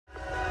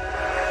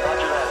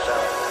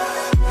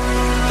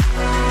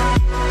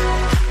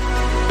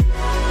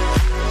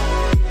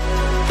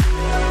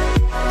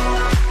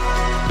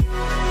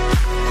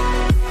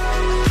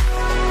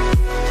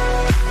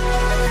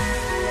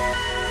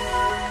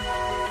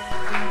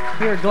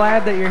We are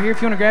glad that you're here.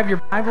 If you want to grab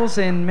your Bibles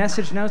and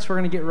message notes, we're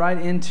going to get right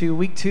into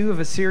week 2 of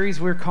a series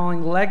we're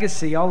calling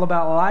Legacy, all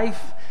about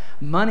life,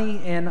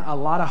 money, and a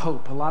lot of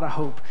hope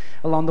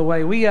along the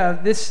way.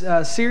 This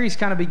series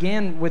kind of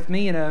began with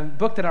me in a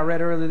book that I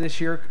read earlier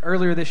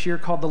this year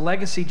called The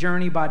Legacy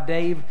Journey by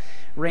Dave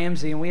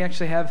Ramsey, and we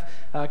actually have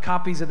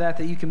copies of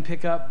that you can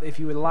pick up if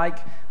you would like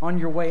on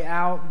your way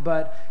out.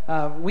 But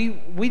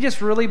we just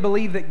really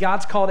believe that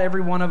God's called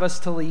every one of us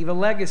to leave a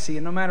legacy,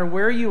 and no matter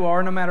where you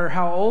are, no matter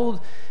how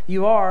old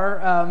you are,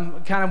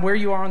 kind of where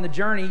you are on the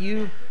journey,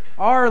 you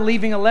are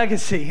leaving a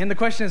legacy. And the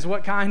question is,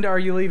 what kind are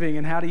you leaving,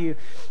 and how do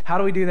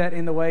we do that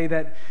in the way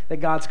that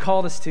God's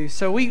called us to?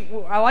 So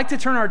I like to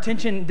turn our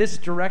attention this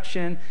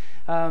direction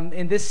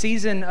in this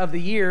season of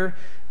the year.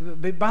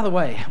 By the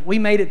way, we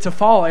made it to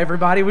fall,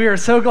 everybody. We are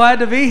so glad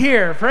to be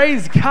here.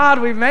 Praise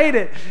God, we made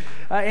it.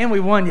 And we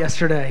won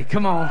yesterday.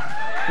 Come on.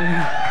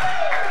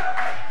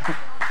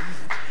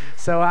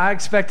 So I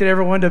expected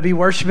everyone to be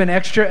worshiping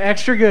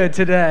extra good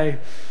today.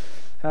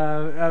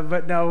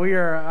 But no,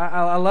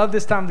 I love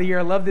this time of the year.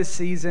 I love this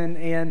season,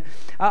 and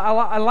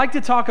I like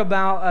to talk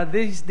about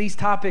these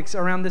topics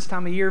around this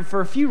time of year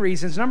for a few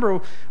reasons. Number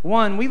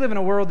one, we live in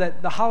a world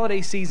that the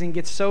holiday season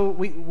gets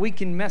we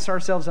can mess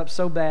ourselves up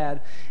so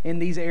bad in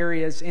these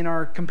areas in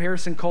our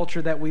comparison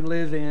culture that we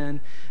live in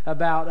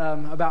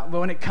about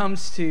when it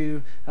comes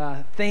to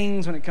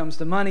things, when it comes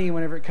to money,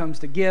 whenever it comes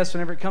to gifts,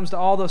 whenever it comes to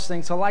all those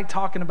things. So I like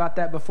talking about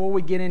that before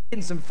we get into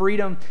getting some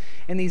freedom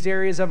in these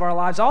areas of our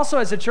lives. Also,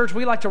 as a church,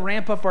 we like to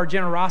ramp up our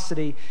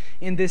generosity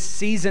in this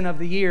season of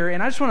the year.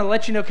 And I just want to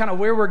let you know kind of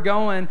where we're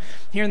going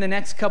here in the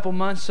next couple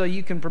months so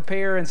you can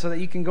prepare and so that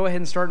you can go ahead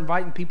and start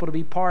inviting people to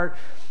be part.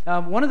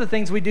 One of the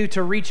things we do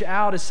to reach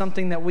out is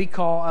something that we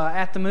call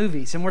At the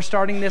Movies. And we're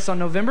starting this on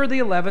November the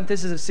 11th.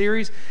 This is a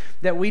series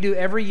that we do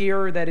every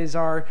year that is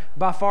our,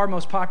 by far,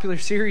 most popular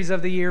series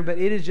of the year. But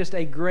it is just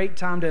a great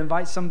time to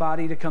invite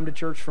somebody to come to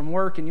church from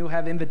work. And you'll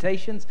have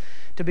invitations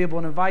to be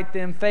able to invite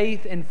them.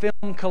 Faith and film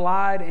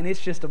collide, and it's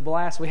just a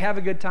blast. We have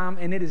a good time,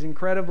 and it is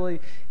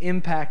incredibly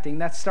impacting.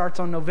 That starts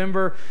on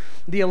November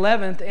the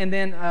 11th, and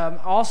then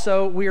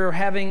also we are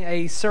having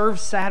a Serve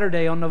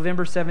Saturday on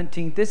November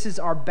 17th. This is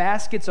our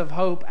Baskets of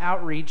Hope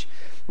outreach,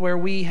 where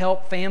we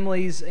help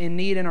families in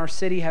need in our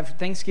city have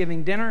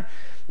Thanksgiving dinner.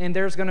 And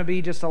there's going to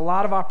be just a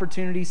lot of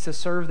opportunities to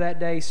serve that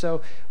day.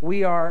 So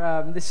we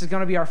are. This is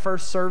going to be our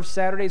first Serve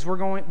Saturdays.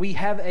 We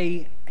have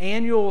a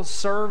annual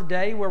Serve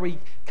Day where we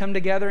come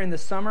together in the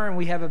summer and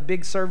we have a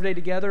big Serve Day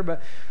together.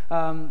 But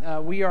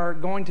we are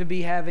going to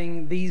be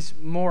having these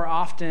more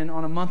often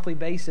on a monthly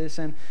basis.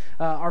 And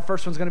our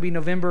first one's going to be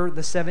November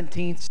the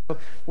 17th. So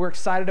we're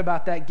excited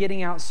about that.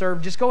 Getting out,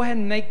 serve. Just go ahead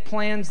and make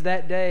plans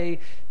that day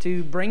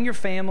to bring your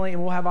family,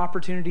 and we'll have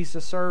opportunities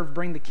to serve.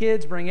 Bring the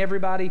kids, bring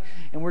everybody,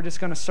 and we're just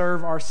going to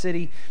serve our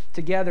city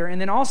together. And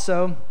then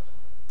also,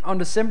 on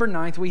December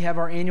 9th, we have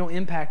our annual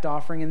impact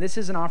offering, and this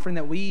is an offering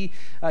that we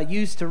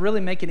use to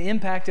really make an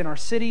impact in our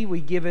city.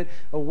 We give it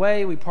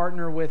away. We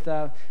partner with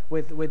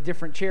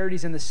different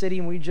charities in the city,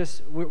 and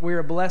we're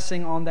a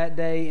blessing on that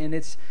day. And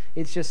it's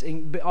just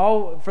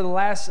all for the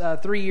last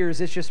 3 years.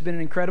 It's just been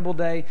an incredible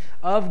day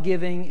of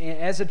giving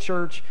as a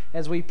church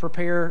as we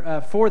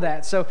prepare for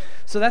that. So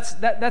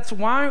that's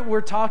why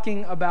we're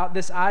talking about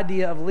this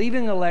idea of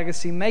leaving a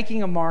legacy,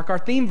 making a mark. Our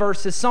theme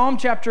verse is Psalm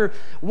chapter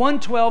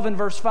 112 and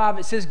verse 5.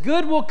 It says,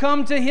 "Good will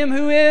come to him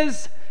who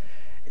is,"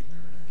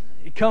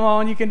 come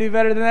on, you can do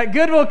better than that.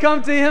 Good will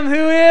come to him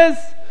who is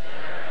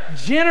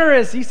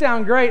generous. You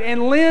sound great.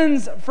 "And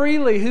lends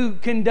freely, who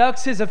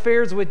conducts his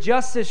affairs with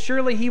justice.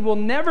 Surely he will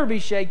never be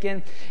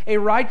shaken. A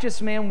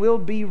righteous man will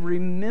be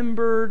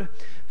remembered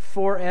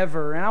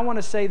forever." And I want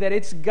to say that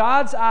it's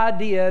God's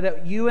idea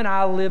that you and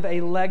I live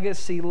a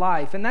legacy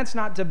life. And that's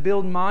not to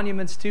build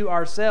monuments to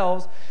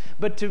ourselves,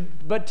 but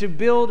to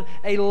build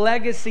a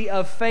legacy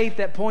of faith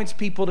that points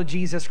people to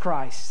Jesus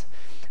Christ,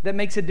 that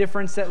makes a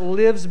difference, that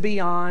lives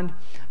beyond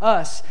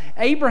us.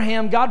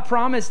 Abraham, God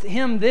promised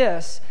him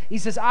this. He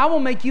says, "I will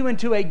make you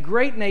into a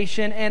great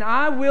nation, and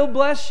I will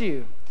bless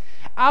you.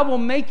 I will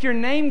make your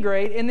name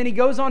great." And then he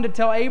goes on to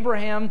tell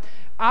Abraham,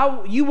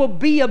 you will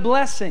be a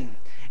blessing.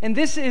 And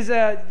this is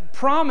a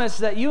promise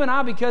that you and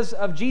I, because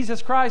of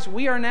Jesus Christ,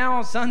 we are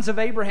now sons of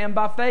Abraham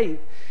by faith.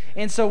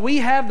 And so we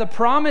have the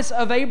promise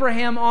of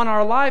Abraham on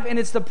our life, and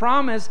it's the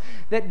promise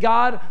that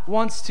God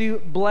wants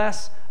to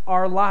bless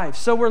our life.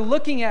 So we're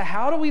looking at,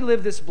 how do we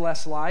live this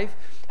blessed life?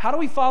 How do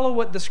we follow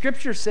what the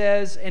Scripture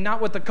says and not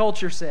what the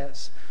culture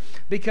says?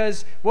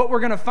 Because what we're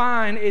going to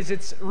find is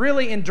it's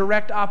really in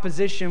direct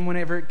opposition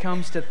whenever it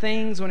comes to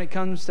things, when it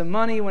comes to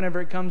money,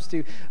 whenever it comes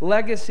to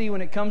legacy,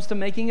 when it comes to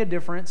making a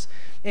difference.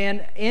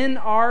 And in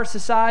our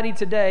society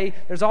today,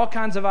 there's all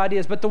kinds of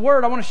ideas. But the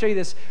Word, I want to show you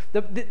this.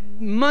 The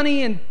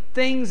money and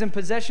things and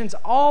possessions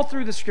all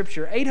through the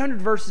Scripture.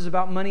 800 verses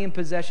about money and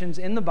possessions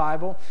in the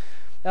Bible.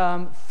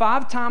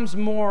 5 times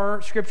more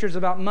scriptures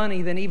about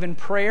money than even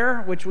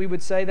prayer, which we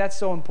would say that's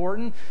so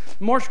important.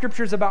 More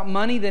scriptures about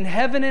money than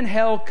heaven and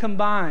hell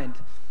combined.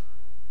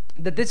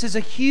 That this is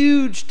a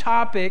huge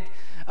topic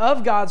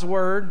of God's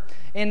Word.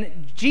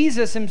 And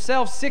Jesus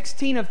himself,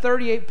 16 of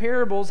 38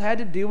 parables had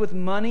to do with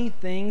money,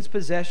 things,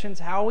 possessions,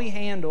 how we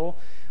handle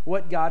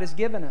what God has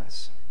given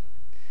us.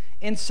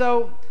 And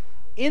so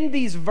in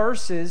these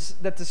verses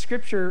that the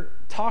Scripture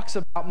talks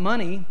about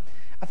money,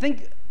 I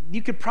think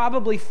you could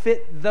probably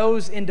fit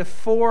those into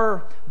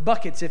 4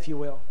 buckets, if you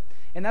will.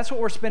 And that's what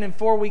we're spending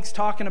 4 weeks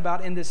talking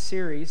about in this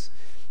series.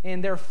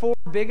 And there are 4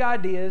 big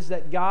ideas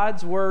that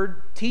God's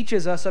Word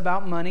teaches us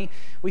about money.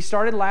 We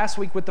started last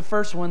week with the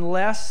first one,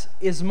 less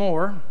is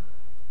more.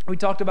 We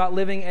talked about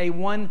living a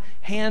one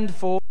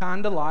handful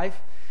kind of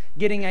life,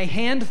 getting a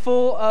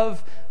handful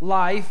of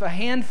life, a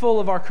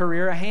handful of our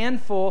career, a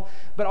handful,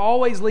 but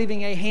always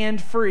leaving a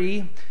hand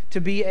free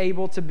to be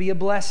able to be a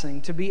blessing,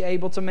 to be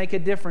able to make a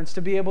difference,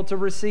 to be able to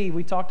receive.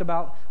 We talked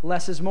about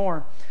less is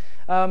more.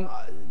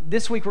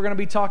 This week we're going to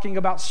be talking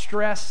about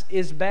stress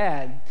is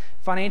bad,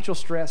 financial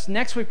stress.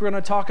 Next week we're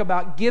going to talk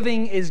about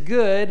giving is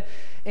good.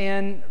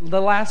 And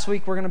the last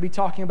week we're going to be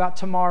talking about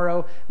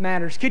tomorrow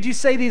matters. Could you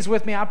say these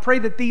with me? I pray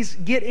that these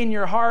get in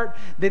your heart,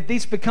 that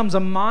these becomes a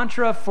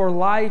mantra for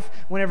life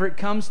whenever it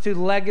comes to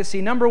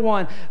legacy. Number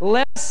 1,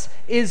 less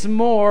is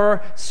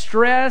more,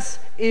 stress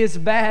is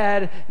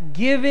bad,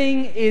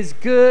 giving is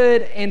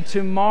good, and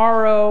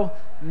tomorrow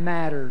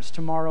matters.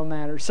 Tomorrow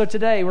matters. So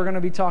today we're going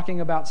to be talking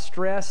about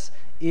stress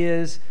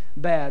is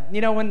bad.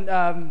 You know,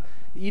 when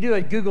you do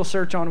a Google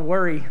search on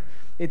worry,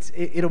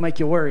 it'll make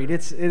you worried.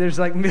 There's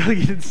like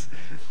millions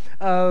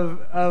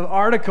of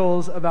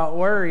articles about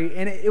worry,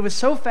 and it was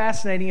so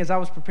fascinating as I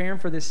was preparing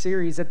for this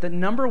series that the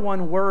number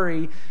one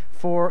worry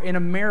in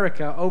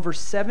America, over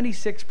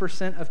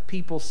 76% of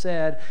people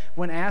said,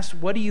 when asked,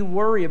 what do you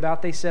worry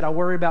about? They said, I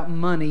worry about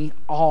money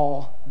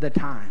all the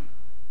time.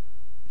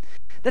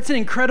 That's an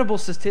incredible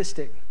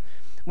statistic.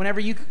 Whenever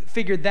you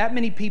figure that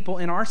many people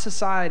in our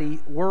society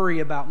worry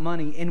about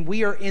money, and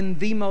we are in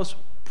the most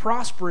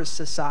prosperous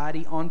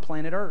society on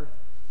planet Earth.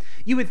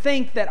 You would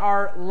think that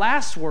our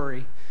last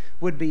worry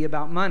would be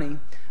about money,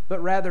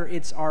 but rather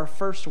it's our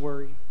first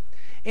worry.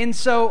 And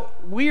so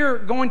we're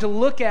going to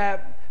look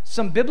at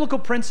some biblical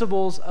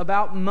principles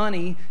about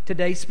money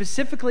today,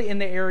 specifically in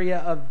the area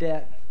of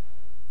debt,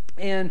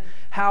 and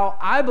how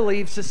I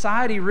believe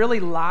society really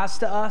lies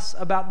to us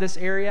about this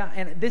area.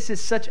 And this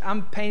is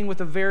I'm painting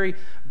with a very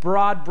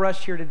broad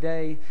brush here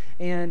today,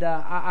 and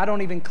I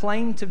don't even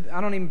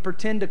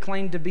pretend to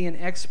claim to be an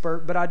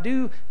expert, but I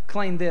do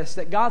claim this,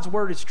 that God's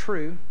Word is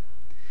true.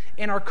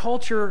 And our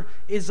culture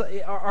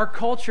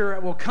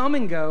will come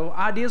and go,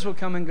 ideas will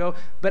come and go,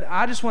 but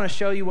I just want to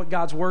show you what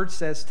God's Word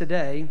says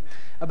today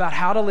about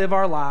how to live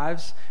our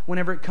lives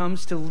whenever it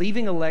comes to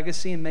leaving a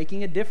legacy and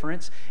making a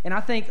difference. And I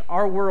think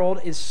our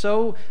world is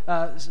so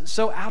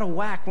out of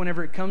whack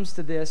whenever it comes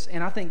to this,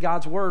 and I think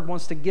God's Word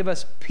wants to give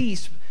us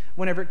peace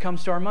whenever it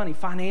comes to our money,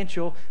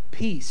 financial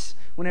peace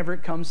whenever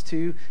it comes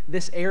to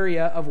this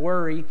area of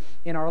worry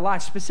in our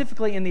life,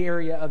 specifically in the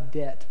area of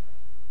debt.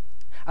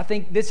 I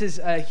think this is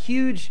a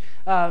huge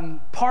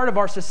part of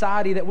our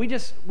society that we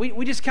just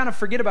kind of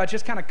forget about. It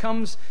just kind of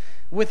comes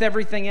with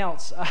everything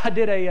else.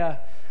 I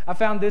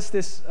found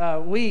this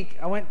week.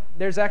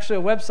 There's actually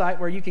a website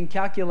where you can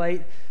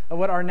calculate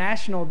what our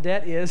national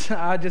debt is.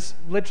 I just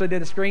literally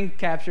did a screen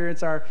capture.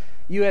 It's our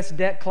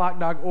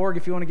usdebtclock.org.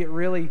 If you want to get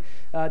really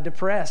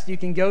depressed, you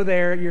can go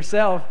there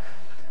yourself.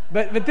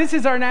 But this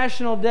is our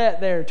national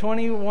debt there,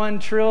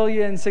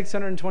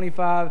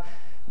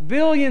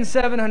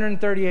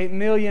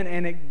 $21,625,738,000,000,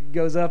 and it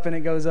goes up and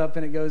it goes up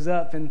and it goes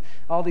up, and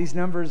all these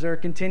numbers are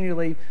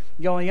continually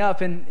going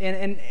up.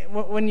 And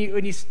when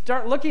you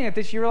start looking at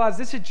this, you realize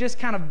this is just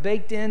kind of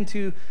baked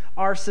into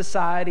our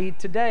society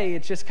today.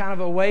 It's just kind of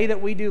a way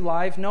that we do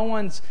life. No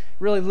one's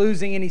really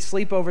losing any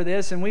sleep over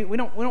this, and we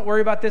don't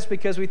worry about this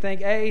because we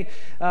think, hey,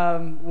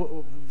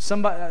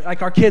 somebody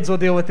like our kids will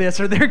deal with this,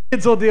 or their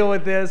kids will deal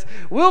with this.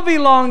 We'll be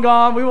long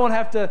gone. We won't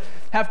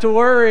have to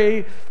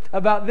worry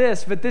about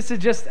this. But this is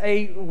just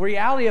a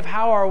reality of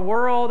how our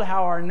world,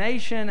 how our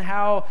nation,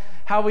 how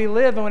we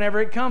live, and whenever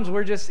it comes,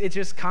 it's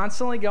just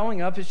constantly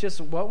going up. It's just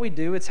what we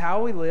do. It's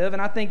how we live.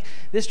 And I think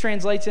this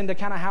translates into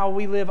kind of how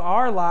we live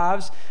our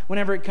lives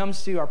whenever it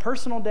comes to our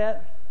personal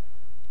debt,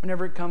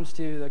 whenever it comes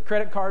to the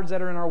credit cards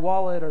that are in our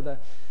wallet, or the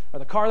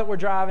car that we're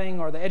driving,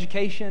 or the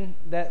education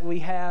that we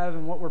have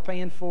and what we're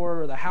paying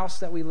for, or the house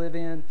that we live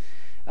in.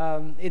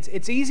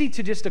 It's easy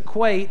to just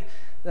equate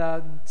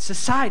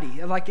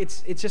society, like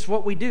it's just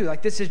what we do.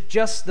 Like this is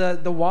just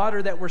the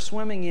water that we're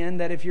swimming in.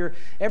 That if you're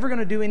ever going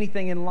to do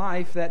anything in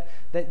life, that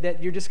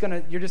you're just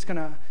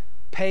gonna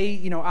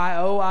pay, I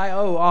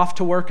owe, off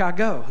to work I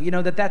go.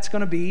 That's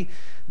going to be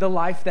the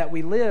life that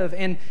we live.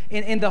 And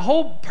the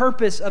whole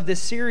purpose of this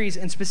series,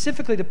 and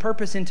specifically the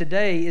purpose in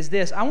today, is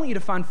this: I want you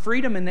to find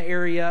freedom in the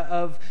area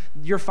of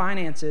your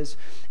finances.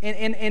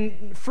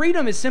 And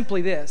freedom is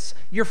simply this: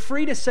 you're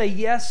free to say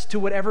yes to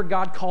whatever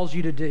God calls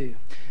you to do.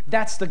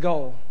 That's the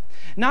goal.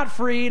 Not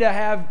free to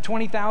have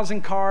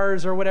 20,000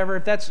 cars or whatever.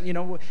 If that's,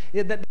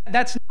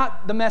 that's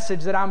not the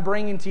message that I'm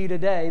bringing to you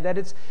today.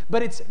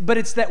 But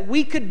it's that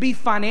we could be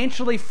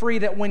financially free,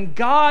 that when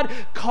God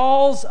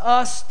calls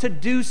us to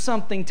do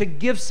something, to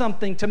give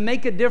something, to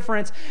make a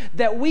difference,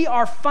 that we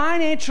are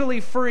financially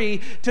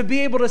free to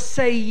be able to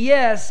say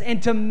yes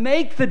and to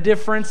make the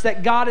difference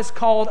that God has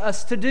called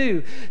us to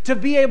do, to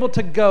be able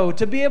to go,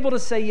 to be able to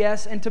say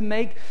yes and to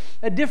make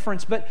a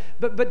difference. But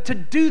to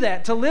do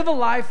that, to live a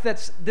life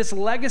that's this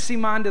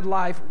legacy-minded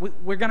life,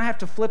 we're going to have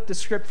to flip the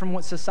script from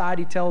what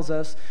society tells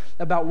us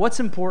about what's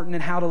important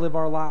and how to live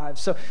our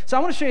lives. So I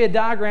want to show you a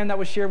diagram that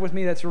was shared with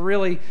me that's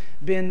really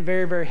been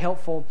very, very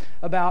helpful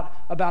about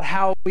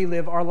how we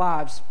live our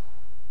lives.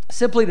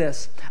 Simply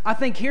this. I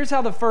think here's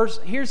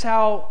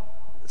how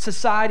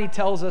society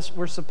tells us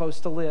we're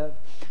supposed to live.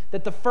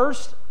 That the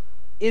first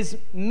is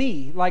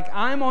me. Like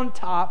I'm on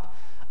top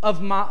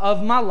of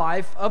my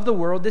life, of the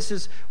world. This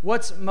is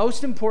what's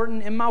most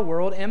important in my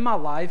world, in my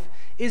life,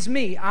 is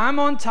me. I'm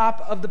on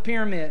top of the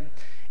pyramid.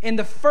 And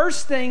the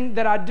first thing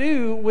that I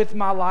do with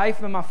my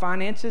life and my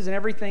finances and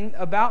everything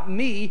about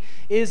me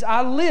is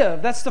I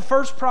live. That's the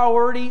first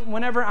priority.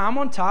 Whenever I'm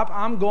on top,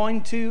 I'm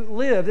going to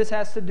live. This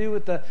has to do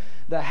with the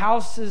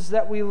houses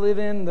that we live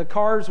in, the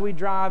cars we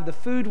drive, the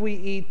food we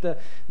eat, the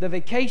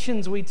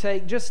vacations we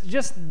take,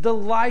 just the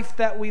life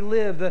that we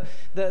live,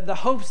 the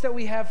hopes that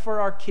we have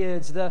for our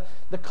kids, the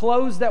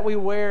clothes that we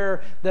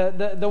wear,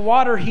 the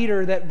water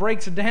heater that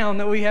breaks down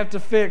that we have to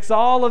fix,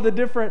 all of the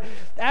different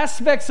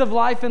aspects of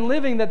life and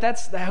living.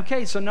 That's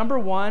okay. So number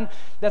one,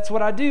 that's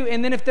what I do.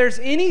 And then if there's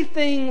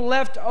anything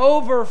left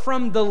over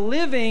from the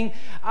living,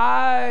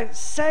 I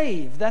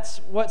save. That's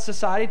what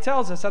society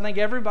tells us. I think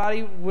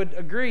everybody would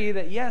agree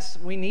that yes,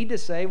 we need to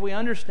save. We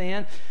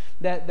understand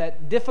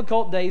that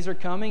difficult days are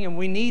coming and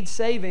we need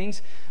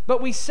savings,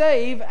 but we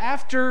save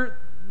after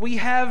we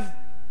have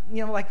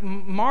like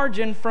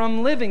margin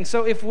from living.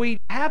 So if we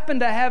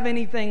happen to have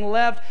anything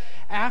left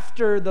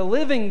after the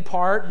living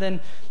part, then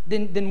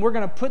we're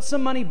going to put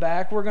some money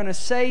back. We're going to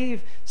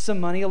save some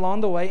money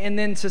along the way, and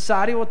then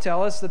society will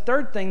tell us the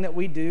third thing that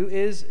we do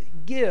is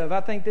give.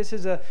 I think this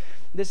is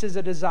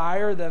a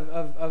desire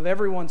of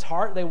everyone's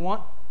heart. They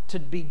want to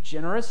be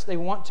generous. They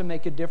want to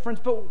make a difference.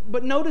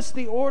 But notice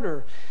the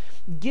order.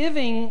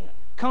 Giving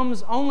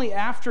comes only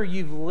after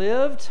you've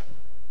lived.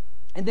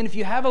 And then if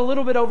you have a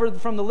little bit over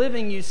from the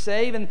living, you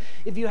save. And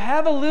if you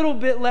have a little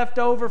bit left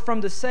over from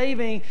the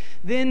saving,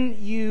 then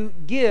you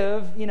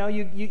give.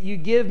 You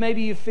give.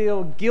 Maybe you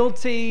feel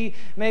guilty.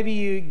 Maybe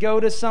you go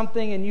to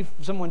something and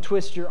someone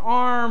twists your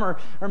arm,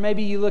 or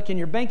maybe you look in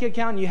your bank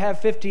account and you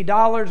have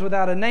 $50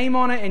 without a name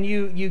on it, and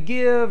you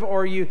give,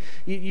 or you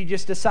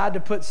just decide to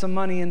put some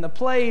money in the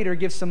plate, or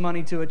give some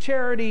money to a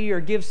charity, or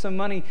give some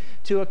money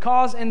to a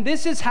cause. And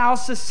this is how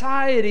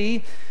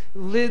society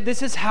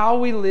this is how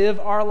we live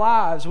our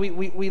lives.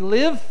 We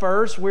live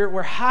first.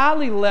 We're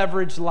highly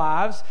leveraged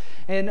lives,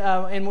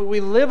 and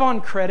we live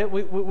on credit.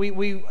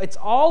 It's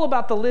all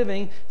about the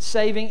living,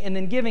 saving, and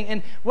then giving.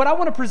 And what I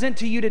want to present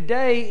to you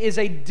today is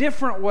a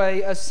different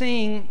way of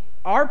seeing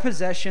our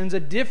possessions, a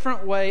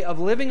different way of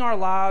living our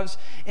lives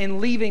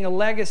and leaving a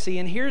legacy.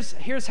 And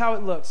here's how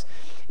it looks: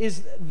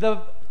 is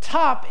the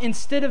top,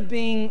 instead of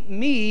being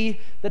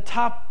me, the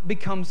top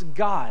becomes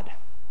God.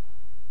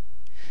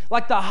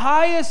 Like the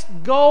highest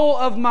goal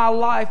of my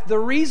life, the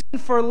reason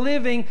for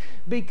living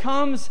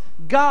becomes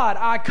God.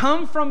 I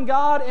come from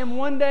God, and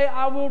one day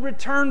I will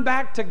return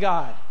back to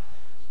God.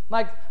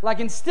 Like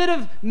instead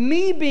of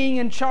me being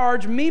in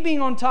charge, me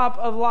being on top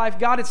of life,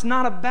 God, it's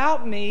not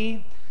about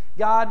me.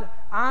 God,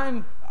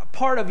 I'm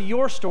part of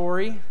your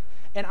story,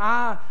 and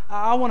I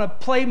want to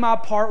play my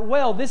part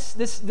well.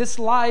 This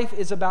life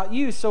is about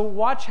you. So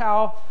watch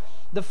how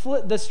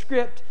the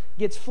script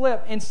gets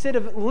flipped. Instead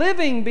of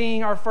living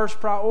being our first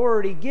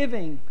priority,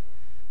 giving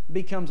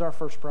becomes our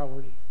first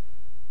priority.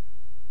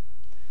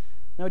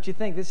 Know what you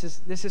think? This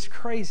is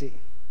crazy.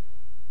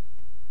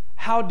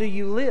 How do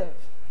you live?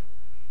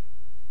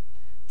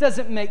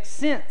 Doesn't make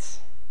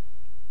sense.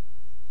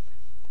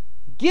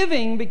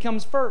 Giving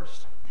becomes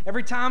first.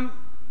 Every time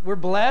we're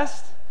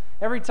blessed,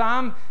 every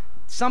time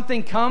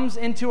something comes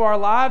into our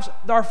lives,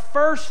 our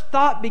first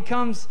thought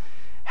becomes,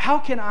 how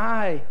can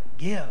I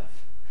give?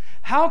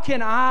 How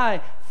can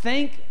I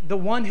thank the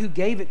one who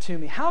gave it to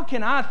me? How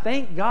can I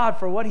thank God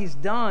for what He's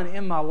done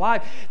in my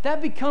life?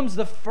 That becomes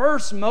the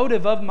first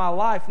motive of my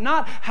life.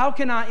 Not how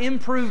can I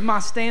improve my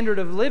standard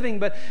of living,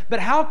 but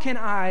how can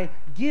I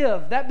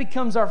give? That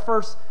becomes our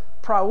first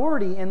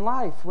priority in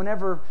life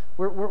whenever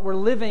we're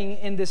living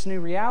in this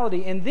new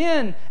reality. And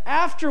then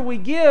after we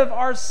give,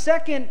 our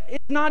second is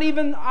not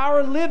even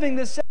our living.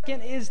 The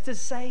second is to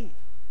save.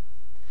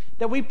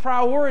 That we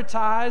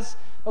prioritize,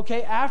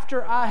 okay,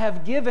 after I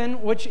have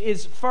given, which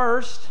is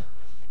first,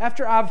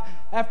 after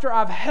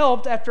I've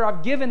helped, after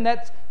I've given,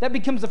 that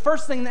becomes the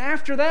first thing. And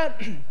after that,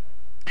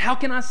 how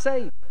can I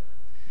save?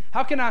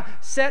 How can I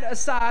set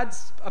aside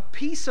a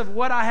piece of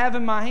what I have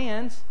in my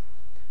hands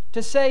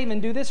to save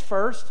and do this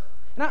first?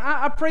 And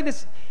I pray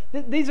this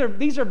These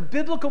are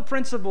biblical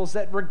principles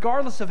that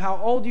regardless of how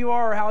old you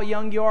are or how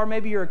young you are,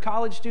 maybe you're a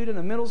college student,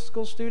 a middle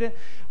school student,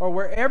 or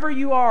wherever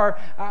you are,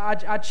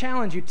 I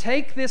challenge you,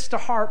 take this to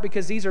heart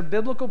because these are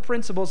biblical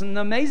principles. And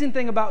the amazing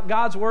thing about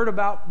God's Word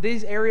about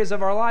these areas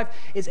of our life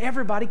is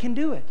everybody can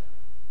do it.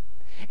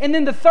 And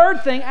then the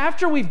third thing,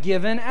 after we've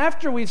given,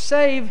 after we've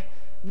saved,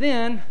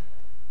 then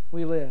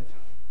we live.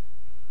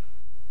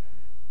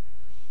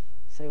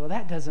 Say, well,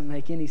 that doesn't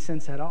make any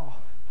sense at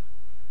all.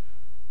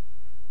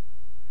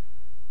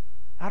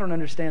 I don't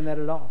understand that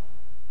at all.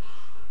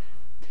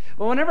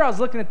 Well, whenever I was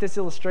looking at this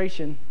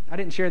illustration, I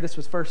didn't share this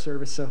with first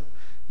service, so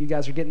you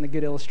guys are getting the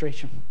good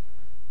illustration.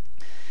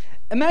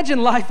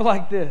 Imagine life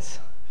like this.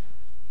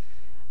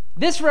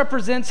 This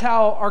represents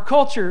how our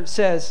culture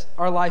says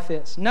our life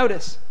is.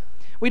 Notice,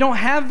 we don't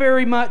have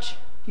very much.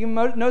 You can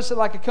notice it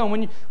like a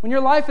cone. When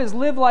your life is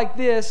lived like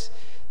this,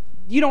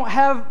 you don't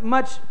have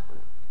much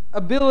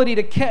ability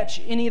to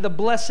catch any of the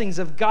blessings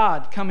of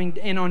God coming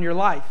in on your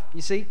life,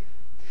 you see?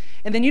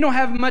 And then you don't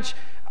have much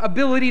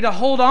ability to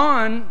hold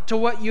on to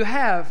what you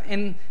have,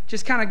 and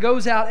just kind of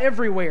goes out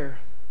everywhere.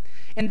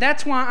 And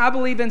that's why I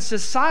believe in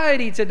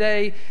society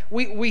today,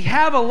 we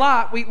have a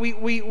lot, we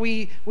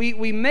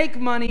make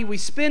money, we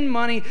spend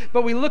money,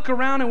 but we look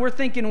around and we're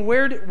thinking,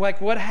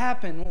 what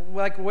happened?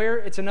 Where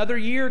it's another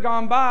year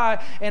gone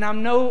by, and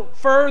I'm no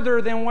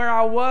further than where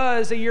I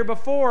was a year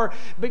before.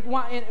 But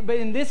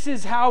this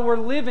is how we're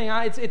living.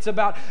 It's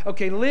about,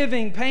 okay,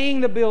 living,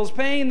 paying the bills,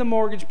 paying the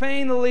mortgage,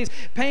 paying the lease,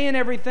 paying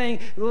everything,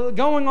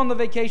 going on the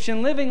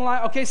vacation, living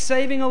life, okay,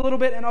 saving a little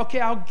bit, and okay,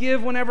 I'll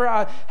give whenever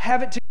I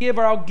have it to give,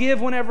 or I'll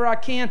give whenever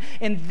I can,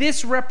 and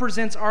this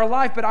represents our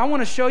life. But I want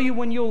to show you,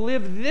 when you'll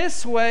live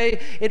this way,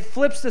 it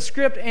flips the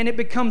script and it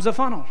becomes a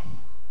funnel.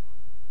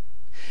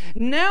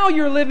 Now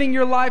you're living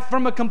your life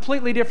from a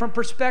completely different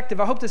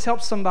perspective. I hope this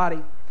helps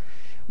somebody.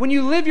 When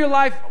you live your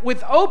life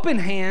with open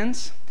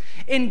hands,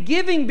 and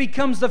giving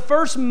becomes the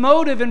first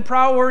motive and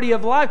priority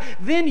of life,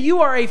 then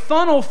you are a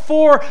funnel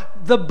for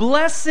the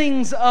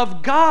blessings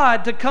of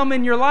God to come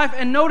in your life.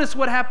 And notice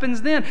what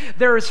happens then.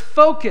 There is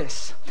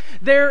focus.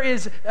 There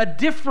is a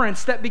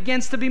difference that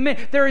begins to be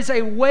made. There is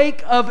a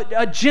wake of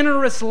a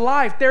generous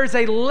life. There is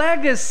a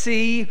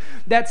legacy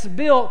that's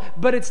built,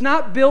 but it's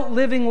not built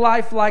living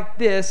life like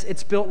this.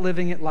 It's built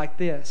living it like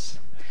this.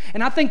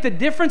 And I think the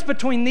difference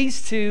between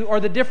these two, or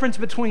the difference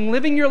between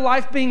living your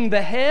life being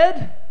the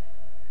head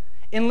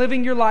and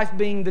living your life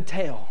being the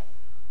tail.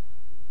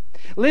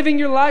 Living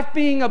your life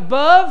being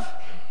above,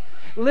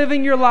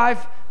 living your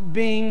life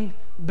being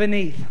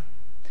beneath.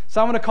 So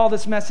I'm going to call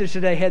this message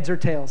today, Heads or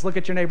Tails. Look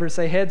at your neighbor and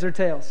say, heads or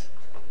tails.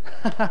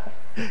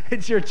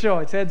 It's your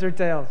choice, heads or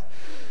tails.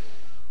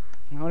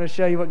 I want to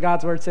show you what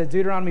God's Word says.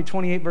 Deuteronomy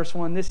 28, verse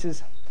 1. This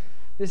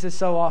is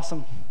so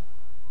awesome.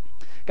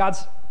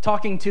 God's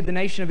talking to the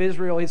nation of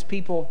Israel, His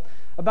people,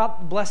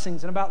 about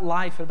blessings and about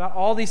life and about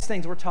all these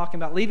things we're talking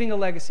about, leaving a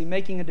legacy,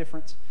 making a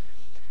difference.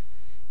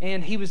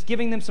 And He was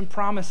giving them some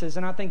promises,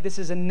 and I think this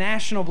is a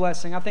national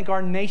blessing. I think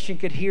our nation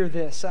could hear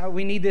this.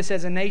 We need this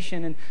as a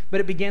nation,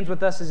 but it begins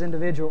with us as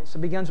individuals. It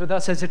begins with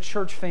us as a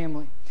church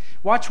family.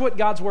 Watch what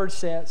God's Word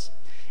says.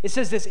 It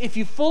says this: if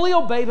you fully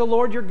obey the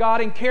Lord your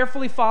God and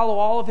carefully follow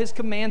all of His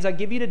commands I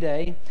give you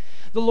today,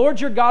 the Lord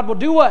your God will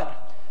do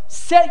what?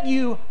 Set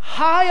you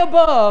high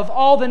above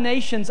all the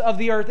nations of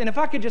the earth. And if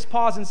I could just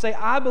pause and say,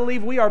 I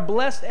believe we are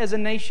blessed as a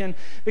nation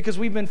because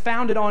we've been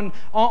founded on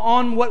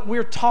what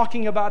we're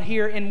talking about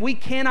here, and we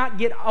cannot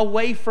get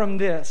away from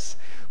this.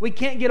 We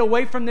can't get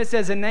away from this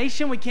as a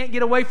nation. We can't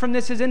get away from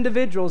this as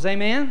individuals.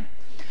 Amen?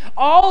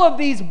 All of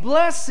these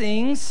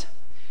blessings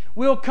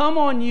will come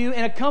on you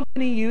and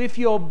accompany you if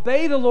you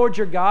obey the Lord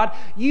your God.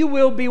 You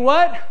will be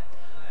what?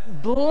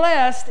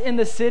 Blessed in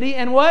the city,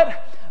 and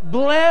what?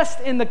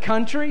 Blessed in the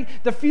country.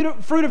 The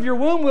fruit of your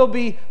womb will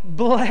be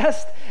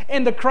blessed,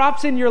 and the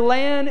crops in your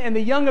land, and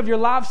the young of your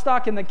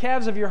livestock, and the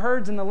calves of your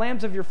herds, and the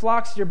lambs of your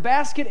flocks. Your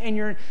basket and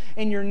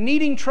your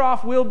kneading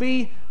trough will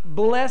be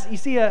blessed. You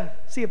see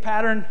a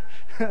pattern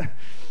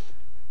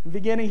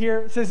beginning here.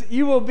 It says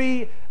you will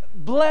be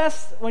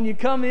blessed when you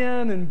come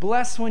in and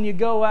blessed when you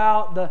go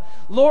out. The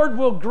Lord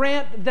will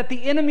grant that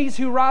the enemies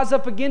who rise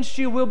up against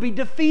you will be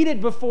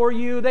defeated before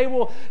you. They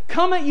will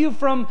come at you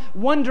from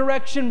one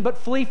direction but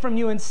flee from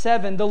you in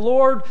seven. The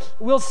Lord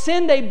will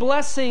send a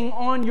blessing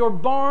on your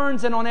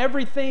barns and on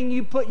everything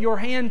you put your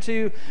hand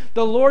to.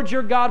 The Lord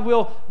your God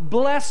will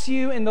bless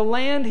you in the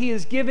land He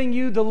is giving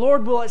you. The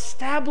Lord will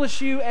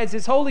establish you as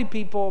His holy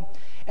people,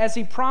 as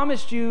He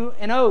promised you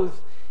an oath.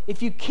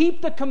 If you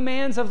keep the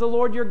commands of the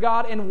Lord your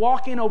God and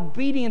walk in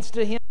obedience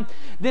to Him,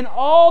 then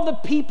all the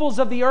peoples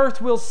of the earth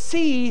will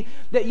see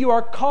that you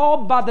are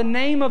called by the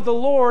name of the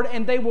Lord,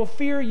 and they will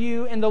fear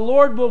you, and the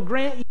Lord will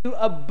grant you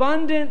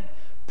abundant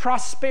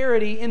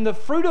prosperity in the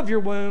fruit of your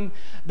womb,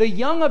 the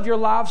young of your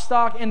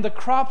livestock, and the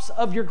crops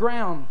of your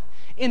ground.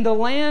 In the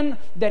land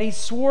that He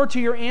swore to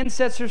your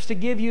ancestors to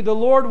give you, the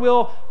Lord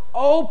will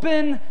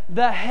open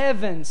the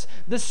heavens,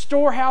 the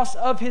storehouse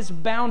of His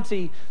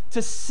bounty,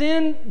 to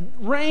send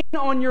rain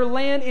on your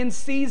land in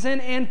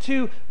season and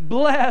to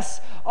bless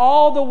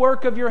all the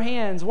work of your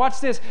hands. Watch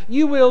this.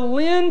 You will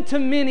lend to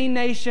many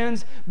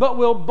nations, but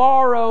will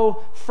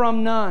borrow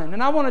from none.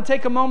 And I want to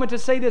take a moment to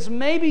say this.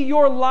 Maybe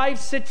your life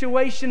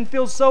situation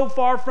feels so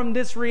far from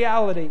this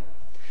reality.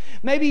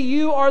 Maybe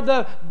you are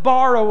the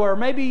borrower.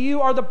 Maybe you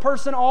are the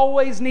person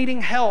always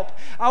needing help.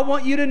 I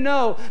want you to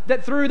know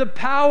that through the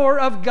power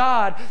of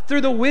God,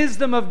 through the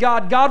wisdom of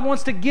God, God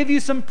wants to give you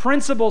some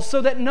principles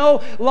so that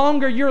no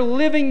longer you're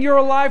living your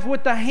life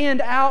with the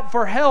hand out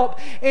for help,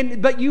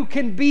 but you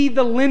can be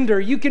the lender.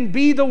 You can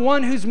be the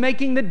one who's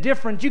making the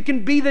difference. You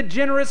can be the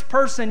generous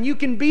person. You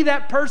can be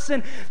that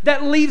person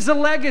that leaves a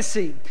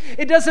legacy.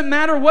 It doesn't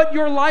matter what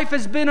your life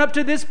has been up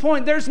to this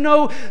point. There's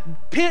no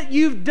pit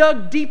you've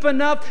dug deep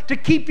enough to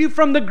keep you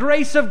from the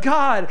grace of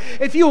God.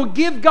 If you will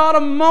give God a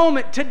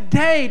moment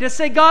today to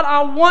say, God,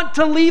 I want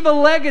to leave a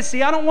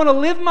legacy. I don't want to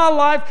live my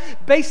life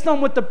based on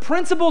what the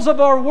principles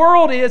of our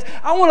world is.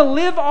 I want to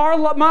live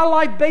my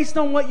life based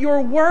on what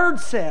your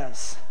word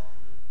says.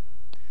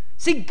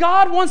 See,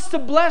 God wants to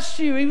bless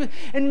you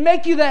and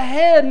make you the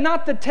head,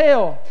 not the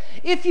tail.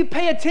 If you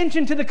pay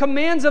attention to the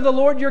commands of the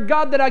Lord your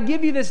God that I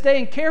give you this day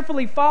and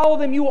carefully follow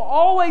them, you will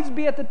always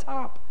be at the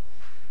top,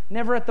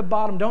 never at the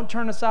bottom. Don't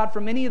turn aside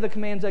from any of the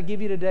commands I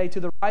give you today to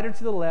the right or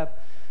to the left,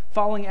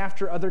 following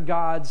after other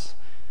gods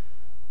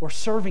or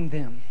serving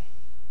them.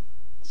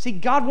 See,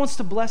 God wants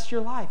to bless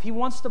your life. He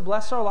wants to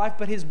bless our life,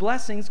 but His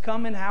blessings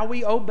come in how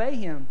we obey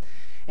Him.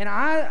 And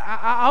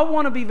I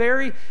want to be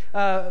very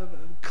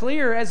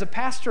clear as a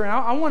pastor, and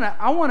I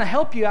want to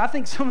help you. I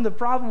think some of the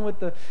problem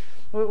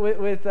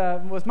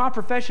with my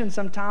profession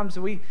sometimes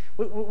we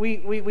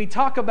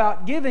talk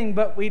about giving,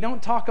 but we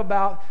don't talk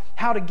about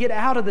how to get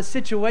out of the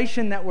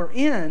situation that we're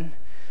in,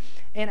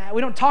 and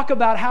we don't talk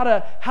about how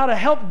to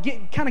help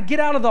get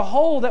out of the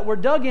hole that we're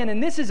dug in.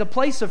 And this is a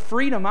place of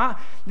freedom.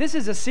 This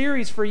is a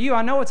series for you.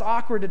 I know it's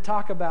awkward to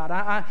talk about.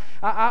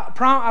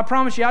 I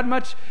promise you, I'd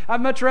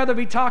much rather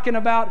be talking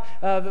about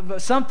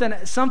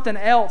something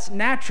else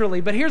naturally.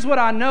 But here's what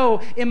I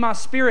know in my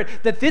spirit,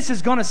 that this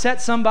is going to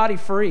set somebody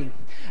free.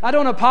 I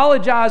don't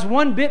apologize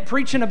one bit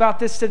preaching about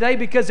this today,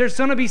 because there's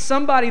going to be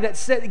somebody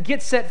that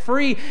gets set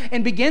free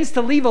and begins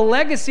to leave a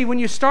legacy when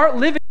you start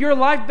living your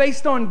life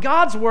based on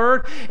God's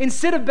word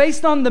instead of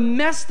based on the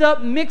messed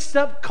up, mixed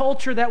up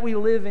culture that we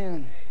live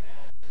in.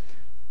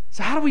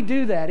 So how do we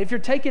do that? If you're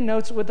taking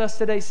notes with us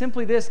today,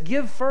 simply this: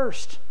 give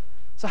first.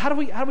 So how do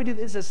we do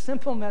this? It's a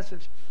simple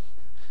message.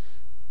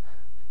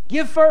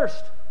 Give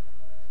first.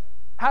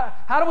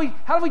 How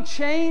do we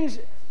change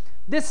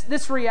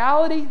this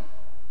reality?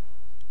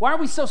 Why are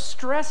we so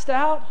stressed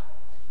out?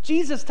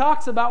 Jesus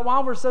talks about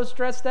why we're so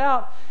stressed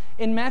out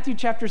in Matthew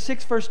chapter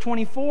 6, verse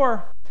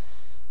 24.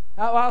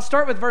 I'll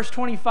start with verse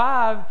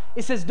 25.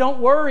 It says, don't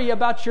worry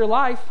about your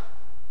life.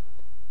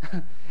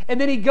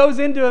 And then he goes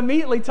into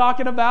immediately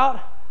talking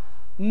about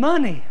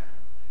money.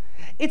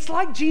 It's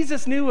like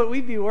Jesus knew what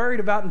we'd be worried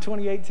about in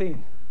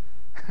 2018.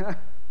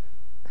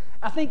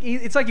 I think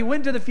it's like he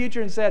went into the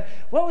future and said,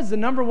 what was the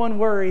number one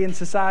worry in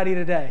society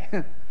today?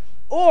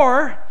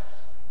 Or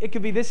it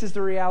could be, this is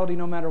the reality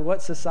no matter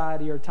what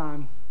society or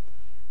time.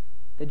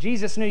 That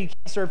Jesus knew you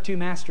can't serve two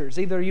masters.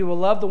 Either you will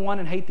love the one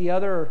and hate the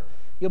other, or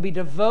you'll be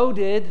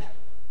devoted,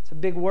 it's a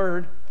big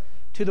word,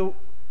 to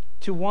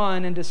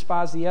one and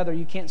despise the other.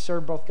 You can't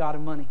serve both God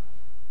and money.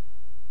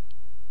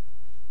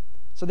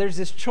 So there's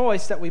this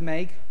choice that we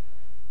make.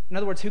 In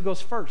other words, who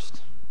goes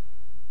first?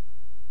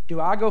 Do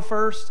I go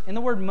first? And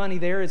the word money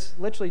there is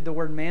literally the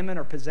word mammon,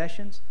 or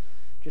possessions,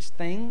 just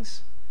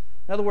things.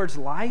 In other words,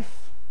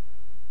 life.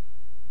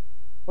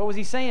 What was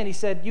he saying? He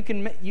said,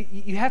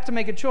 you have to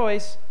make a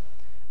choice.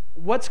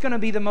 What's going to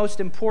be the most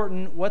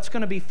important? What's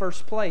going to be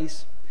first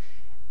place?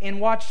 And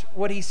watch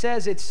what he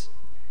says. It's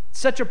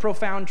such a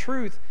profound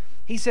truth.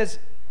 He says,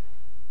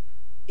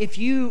 if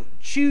you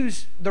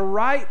choose the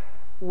right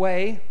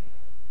way,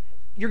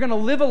 you're going to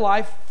live a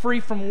life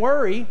free from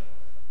worry.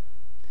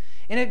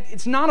 And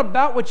it's not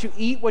about what you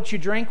eat, what you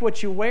drink,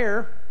 what you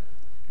wear.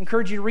 I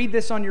encourage you to read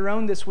this on your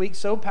own this week.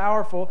 So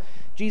powerful.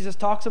 Jesus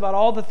talks about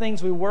all the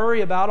things we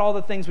worry about, all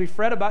the things we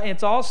fret about, and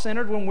it's all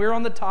centered when we're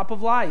on the top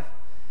of life.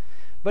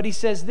 But he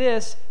says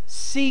this: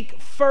 seek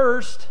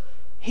first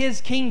His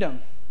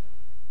kingdom.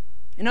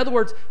 In other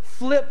words,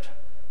 flip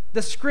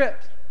the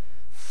script.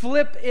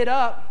 Flip it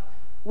up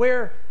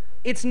where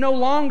it's no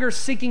longer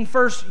seeking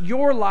first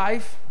your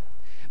life,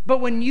 but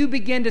when you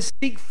begin to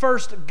seek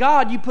first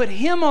God, you put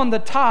Him on the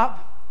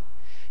top,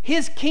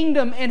 His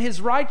kingdom and His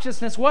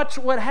righteousness. Watch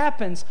what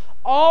happens.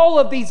 All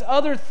of these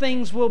other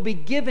things will be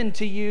given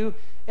to you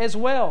as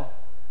well.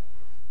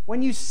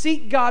 When you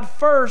seek God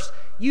first,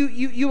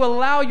 you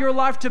allow your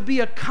life to be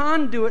a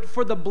conduit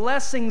for the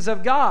blessings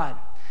of God.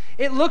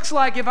 It looks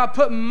like if I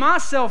put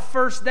myself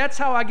first, that's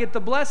how I get the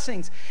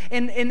blessings.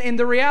 And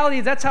the reality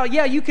is that's how,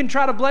 yeah, you can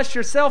try to bless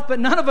yourself, but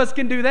none of us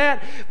can do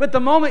that. But the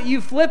moment you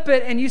flip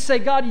it and you say,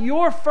 God,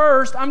 you're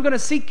first, I'm going to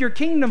seek your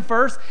kingdom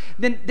first,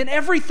 then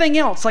everything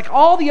else, like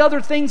all the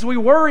other things we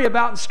worry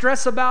about and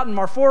stress about in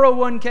our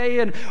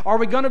 401k, and are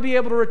we going to be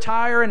able to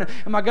retire, and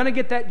am I going to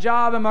get that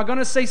job, am I going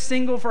to stay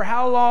single for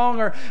how long,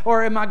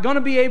 or am I going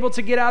to be able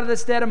to get out of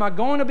this debt, am I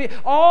going to be,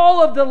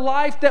 all of the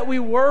life that we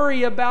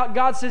worry about,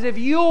 God says, if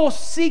you'll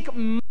seek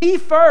me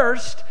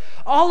first,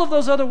 all of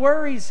those other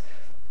worries,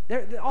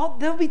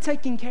 they'll be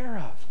taken care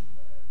of.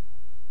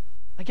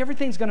 Like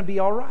everything's going to be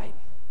all right.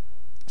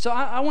 So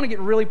I want to get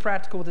really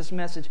practical with this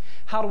message.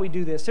 How do we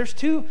do this? There's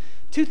two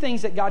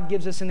things that God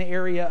gives us in the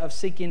area of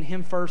seeking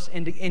Him first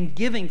and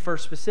giving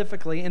first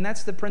specifically, and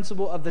that's the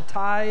principle of the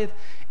tithe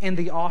and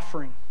the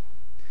offering.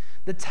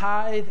 The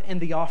tithe and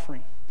the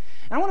offering.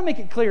 And I want to make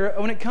it clear,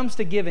 when it comes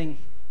to giving,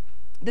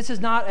 this is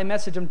not a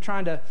message I'm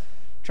trying to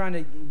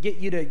get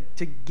you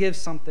to give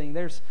something.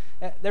 There's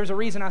a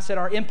reason I said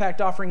our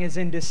impact offering is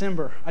in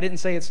December. I didn't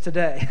say it's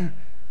today.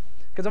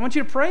 Because I want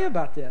you to pray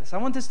about this. I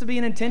want this to be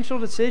an intentional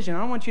decision. I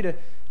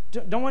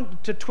don't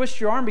want to twist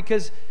your arm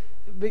because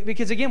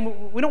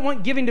again, we don't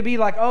want giving to be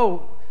like,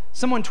 oh,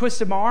 someone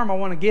twisted my arm, I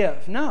want to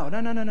give. No.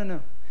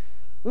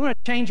 We want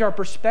to change our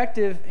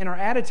perspective and our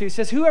attitude. It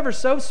says, whoever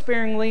sows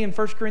sparingly in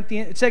 2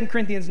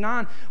 Corinthians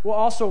 9 will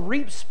also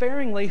reap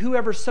sparingly.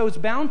 Whoever sows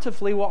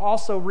bountifully will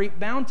also reap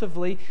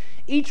bountifully.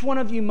 Each one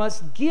of you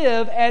must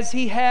give as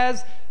he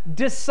has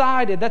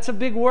decided. That's a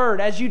big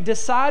word. As you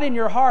decide in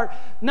your heart,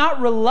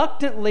 not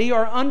reluctantly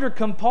or under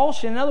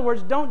compulsion. In other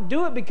words, don't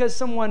do it because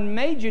someone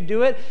made you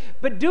do it,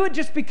 but do it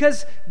just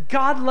because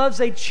God loves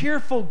a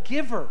cheerful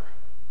giver.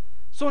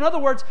 So in other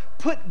words,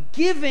 put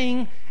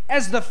giving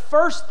as the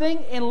first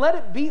thing and let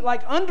it be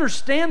like,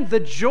 understand the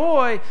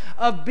joy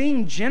of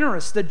being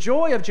generous, the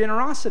joy of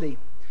generosity.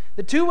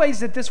 The two ways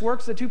that this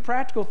works, the two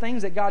practical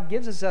things that God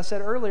gives us, as I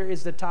said earlier,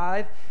 is the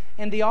tithe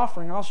and the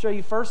offering. I'll show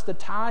you first the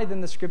tithe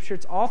in the Scripture.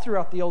 It's all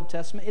throughout the Old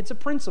Testament. It's a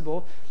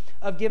principle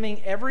of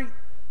giving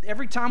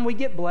every time we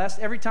get blessed,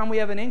 every time we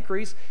have an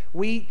increase,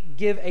 we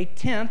give a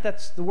tenth.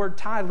 That's the word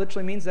tithe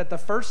literally means that the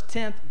first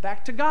tenth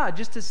back to God,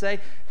 just to say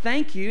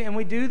thank you. And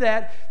we do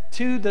that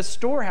to the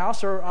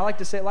storehouse, or I like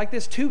to say it like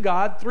this, to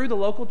God through the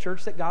local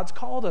church that God's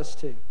called us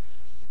to.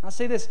 I'll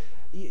say this,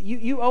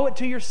 you owe it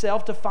to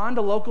yourself to find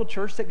a local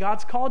church that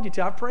God's called you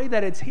to. I pray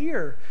that it's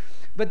here.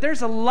 But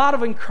there's a lot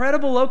of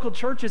incredible local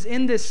churches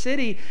in this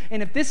city,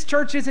 and if this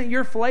church isn't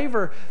your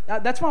flavor,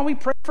 that's why we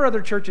pray for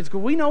other churches, because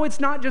we know it's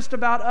not just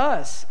about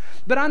us.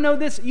 But I know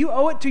this, you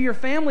owe it to your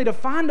family to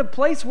find a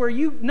place where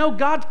you know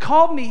God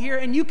called me here,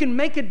 and you can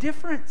make a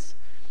difference.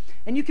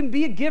 And you can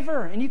be a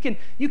giver, and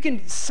you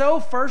can sow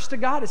first to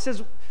God. It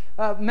says,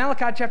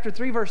 Malachi chapter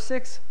 3, verse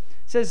 6,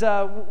 says,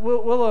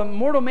 will a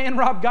mortal man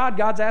rob God?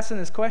 God's asking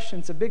this question.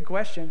 It's a big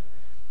question.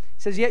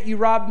 It says, yet you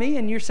rob me,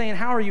 and you're saying,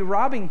 how are we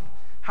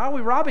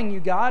robbing you,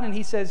 God? And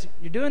he says,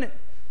 you're doing it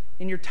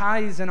in your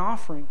tithes and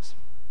offerings.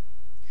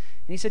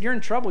 And he said, you're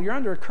in trouble. You're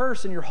under a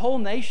curse in your whole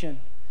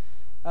nation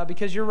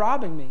because you're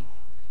robbing me.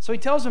 So he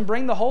tells them,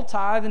 bring the whole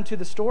tithe into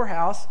the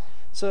storehouse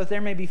so that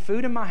there may be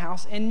food in my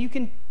house, and you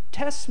can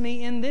test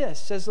me in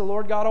this, says the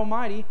Lord God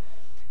Almighty,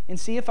 and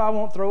see if I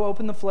won't throw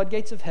open the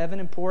floodgates of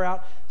heaven and pour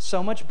out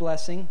so much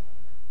blessing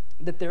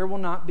that there will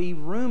not be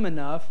room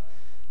enough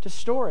to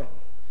store it.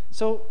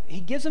 So he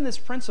gives them this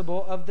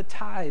principle of the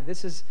tithe.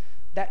 This is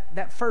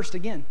that first,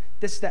 again,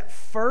 that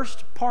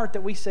first part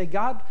that we say,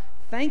 God,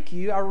 thank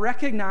you. I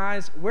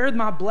recognize where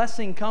my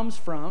blessing comes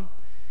from,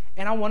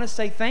 and I want to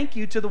say thank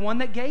you to the one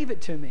that gave it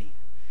to me.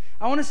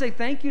 I want to say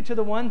thank you to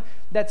the one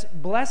that's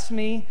blessed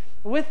me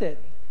with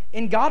it.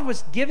 And God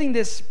was giving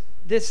this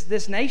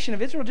nation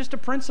of Israel just a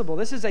principle.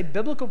 This is a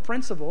biblical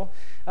principle.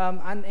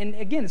 And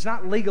again, it's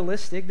not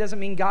legalistic. Doesn't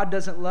mean God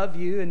doesn't love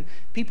you. And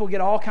people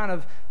get all kind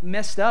of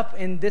messed up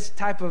in this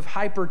type of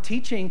hyper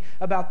teaching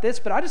about this.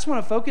 But I just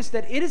want to focus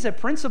that it is a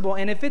principle.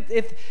 And if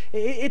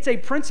it's a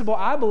principle,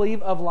 I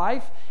believe, of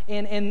life,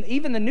 and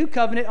even the new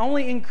covenant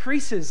only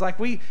increases. Like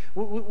we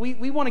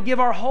want to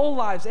give our whole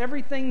lives,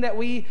 everything that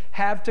we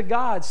have, to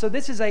God. So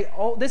this is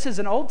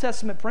an Old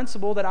Testament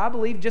principle that I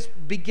believe just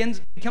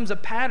becomes a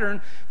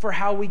pattern for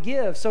how we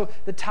give. So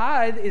the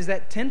tithe is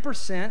that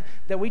 10%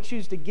 that we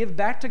choose to give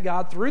back to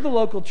God through the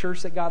local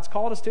church that God's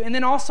called us to. And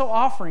then also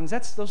offerings.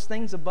 That's those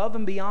things above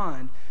and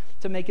beyond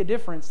to make a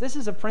difference. This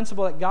is a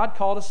principle that God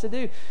called us to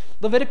do.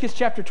 Leviticus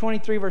chapter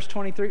 23, verse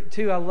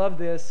 22, I love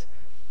this.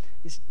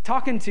 He's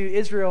talking to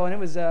Israel, and it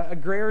was an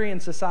agrarian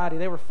society.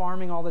 They were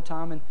farming all the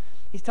time. And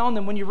he's telling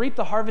them, when you reap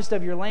the harvest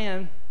of your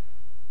land,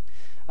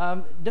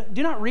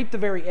 do not reap the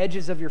very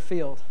edges of your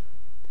field.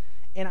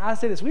 And I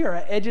say this, we are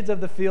at edges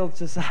of the field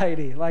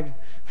society. Like,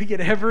 we get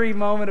every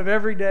moment of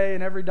every day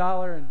and every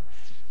dollar. And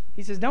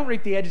he says, don't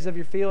reap the edges of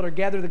your field or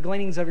gather the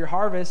gleanings of your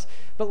harvest,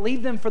 but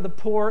leave them for the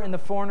poor and the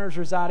foreigners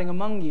residing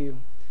among you.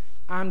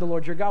 I'm the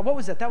Lord your God. What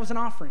was that? That was an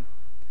offering.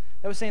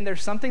 That was saying,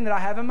 there's something that I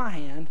have in my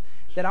hand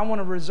that I want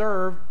to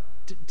reserve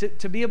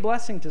to be a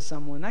blessing to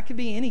someone. That could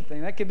be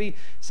anything. That could be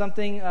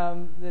something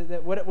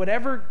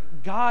whatever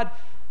God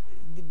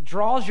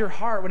draws your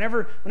heart.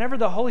 Whenever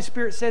the Holy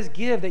Spirit says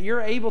give, that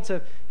you're able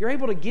to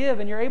give,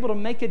 and you're able to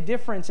make a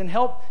difference and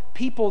help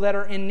people that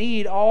are in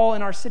need all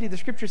in our city. The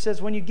Scripture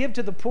says when you give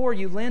to the poor,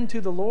 you lend to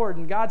the Lord.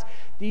 And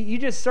you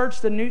just search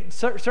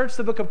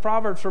the book of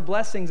Proverbs for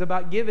blessings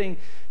about giving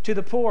to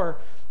the poor.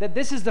 That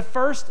this is the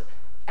first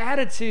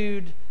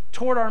attitude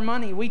toward our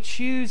money. We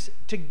choose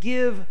to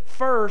give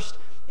first,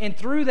 and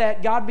through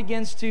that, God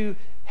begins to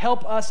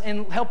help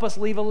us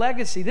leave a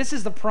legacy. This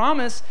is the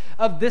promise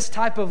of this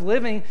type of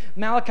living.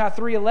 Malachi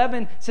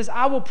 3:11 says,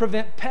 I will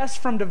prevent pests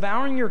from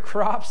devouring your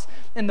crops,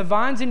 and the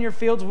vines in your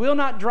fields will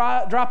not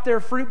drop their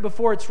fruit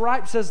before it's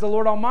ripe, says the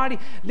Lord Almighty.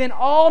 Then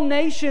all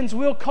nations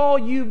will call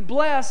you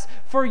blessed,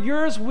 for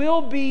yours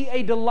will be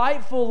a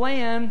delightful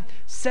land,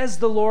 says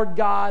the Lord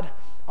God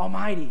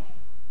Almighty.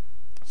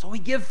 So we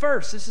give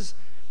first.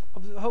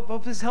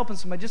 Hope this is helping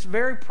somebody. Just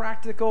very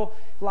practical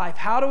life.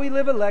 How do we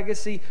live a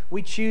legacy?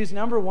 We choose,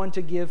 number one,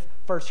 to give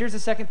first. Here's the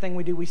second thing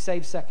we do. We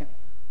save second.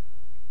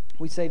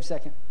 We save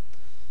second.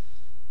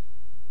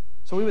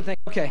 So we would think,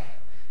 okay,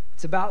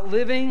 it's about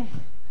living.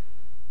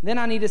 Then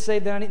I need to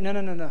save.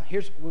 No.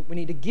 We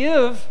need to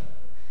give.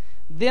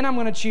 Then I'm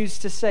going to choose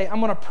to save. I'm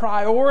going to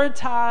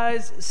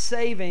prioritize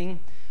saving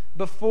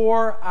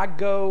before I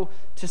go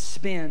to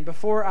spend.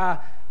 Before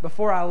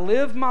I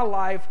live my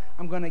life,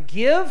 I'm going to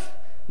give.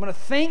 I'm going to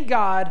thank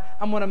God.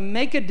 I'm going to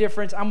make a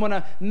difference. I'm going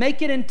to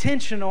make it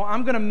intentional.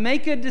 I'm going to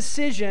make a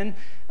decision.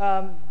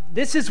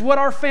 This is what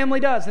our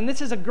family does. And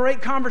this is a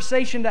great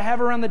conversation to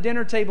have around the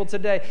dinner table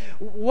today.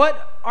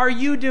 What are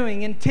you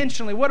doing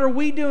intentionally? What are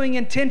we doing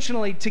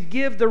intentionally to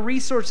give the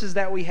resources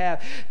that we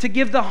have, to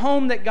give the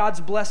home that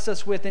God's blessed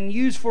us with and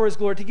use for His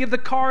glory, to give the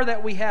car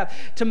that we have,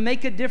 to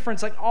make a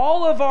difference? Like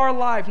all of our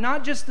life,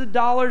 not just the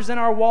dollars in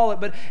our wallet,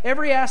 but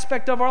every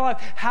aspect of our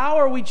life. How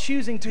are we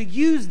choosing to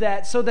use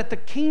that so that the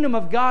kingdom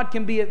of God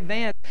can be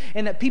advanced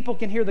and that people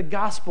can hear the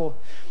gospel?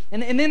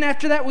 And then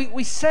after that,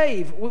 we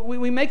save.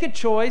 We make a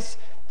choice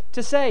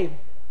to save.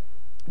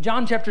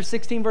 John chapter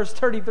 16, verse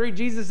 33,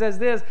 Jesus says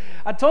this,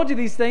 I told you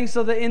these things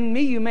so that in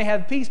me you may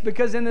have peace,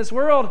 because in this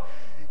world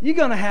you're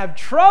going to have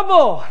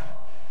trouble.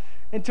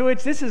 And to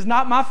which, this is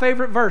not my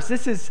favorite verse.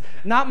 This is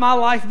not my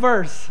life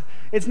verse.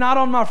 It's not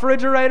on my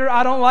refrigerator.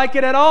 I don't like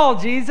it at all,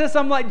 Jesus.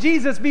 I'm like,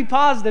 Jesus, be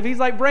positive. He's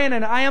like,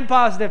 Brandon, I am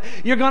positive.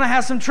 You're going to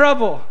have some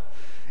trouble.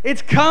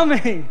 It's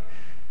coming.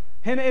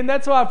 And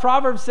that's why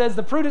Proverbs says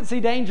the prudent see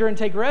danger and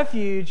take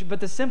refuge,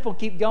 but the simple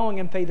keep going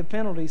and pay the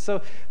penalty.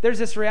 So there's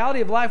this reality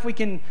of life we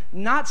can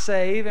not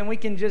save, and we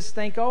can just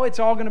think, oh, it's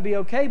all going to be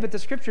okay. But the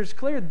Scripture is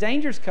clear.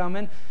 Danger's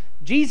coming.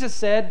 Jesus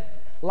said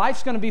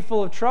life's going to be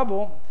full of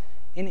trouble.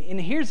 And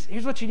here's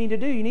what you need to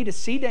do. You need to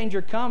see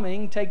danger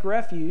coming, take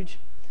refuge,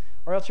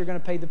 or else you're going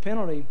to pay the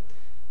penalty.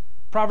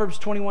 Proverbs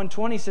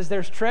 21:20 says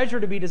there's treasure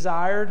to be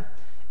desired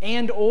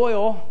and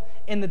oil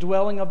in the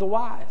dwelling of the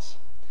wise,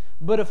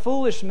 but a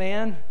foolish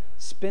man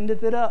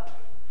spendeth it up.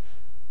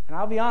 And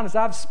I'll be honest,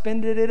 I've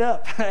spended it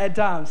up at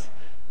times.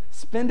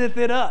 Spendeth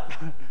it up.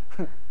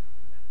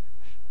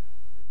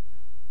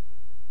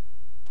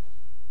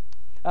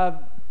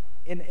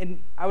 And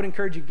I would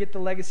encourage you, get the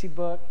legacy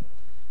book.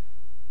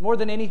 More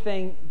than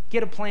anything,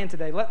 get a plan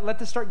today. Let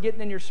this start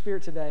getting in your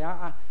spirit today.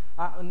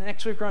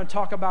 Next week we're going to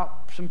talk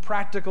about some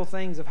practical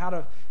things of how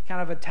to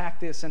kind of attack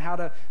this and how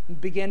to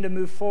begin to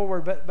move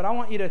forward. But I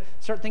want you to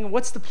start thinking,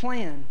 what's the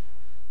plan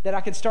that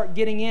I could start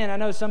getting in? I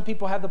know some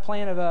people have the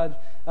plan of a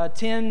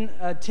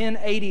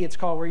 10-80, it's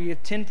called, where you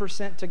have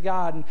 10% to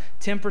God and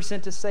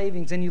 10% to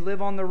savings, and you live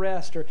on the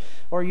rest.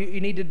 Or you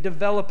need to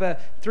develop a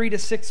 3 to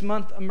 6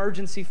 month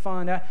emergency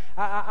fund.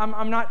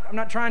 I'm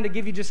not trying to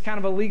give you just kind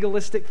of a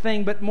legalistic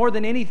thing, but more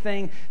than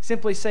anything,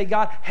 simply say,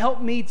 God,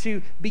 help me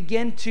to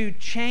begin to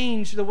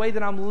change the way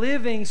that I'm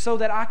living so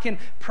that I can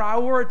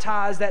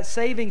prioritize that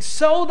saving,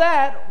 so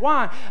that,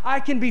 why? I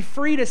can be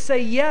free to say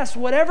yes.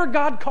 Whatever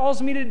God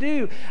calls me to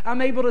do,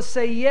 I'm able to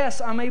say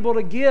yes. I'm able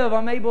to give.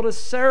 I'm able to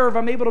serve.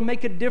 I'm able to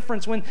make a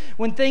difference. When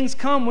things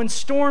come, when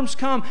storms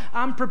come,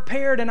 I'm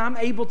prepared and I'm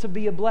able to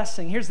be a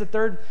blessing. Here's the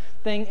third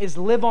thing, is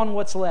live on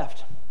what's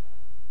left.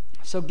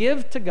 So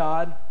give to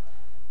God,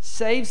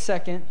 save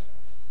second,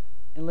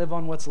 and live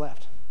on what's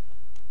left.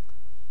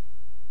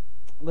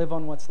 Live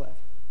on what's left.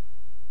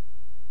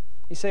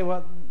 You say,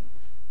 well,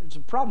 there's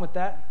a problem with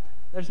that.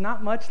 There's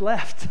not much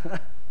left.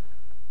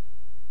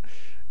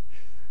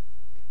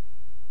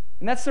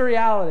 And that's the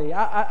reality.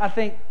 I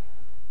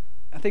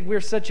think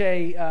we're such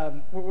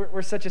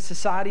a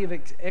society of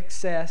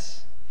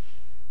excess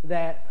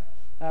that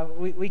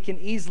we can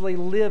easily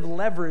live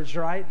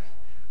leveraged, right?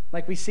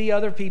 Like we see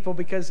other people,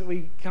 because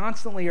we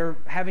constantly are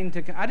having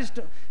to, I just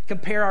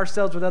compare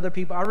ourselves with other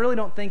people. I really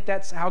don't think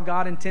that's how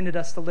God intended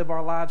us to live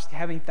our lives,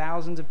 having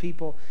thousands of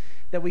people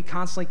that we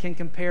constantly can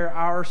compare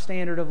our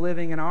standard of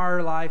living and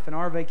our life and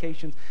our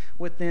vacations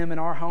with them and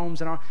our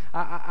homes. And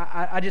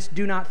I just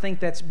do not think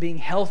that's being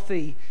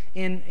healthy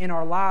in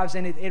our lives.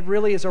 And it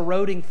really is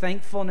eroding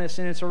thankfulness,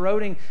 and it's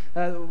eroding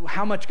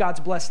how much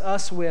God's blessed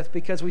us with,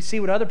 because we see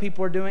what other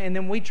people are doing, and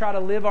then we try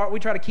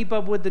to keep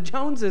up with the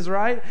Joneses,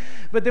 right?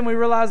 But then we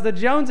realize the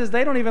Joneses,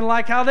 they don't even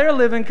like how they're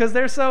living because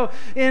they're so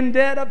in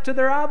debt up to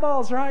their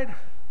eyeballs, right?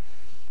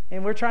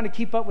 And we're trying to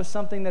keep up with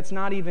something it's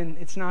not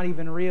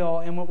even real.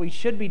 And what we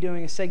should be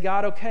doing is say,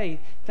 God,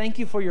 okay, thank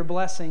you for your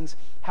blessings.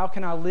 How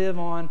can I live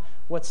on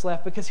what's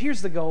left? Because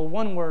here's the goal,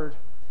 one word: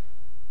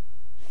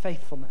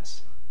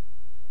 faithfulness.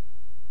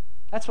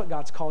 That's what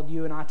God's called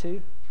you and I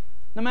to.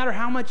 No matter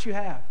how much you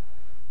have.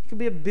 You could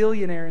be a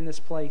billionaire in this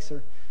place, or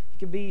you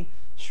could be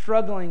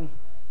struggling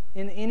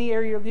in any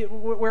area,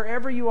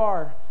 wherever you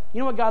are. You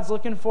know what God's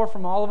looking for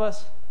from all of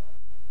us?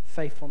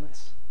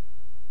 Faithfulness.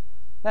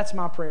 That's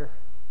my prayer.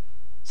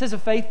 It says a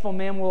faithful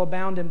man will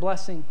abound in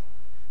blessing,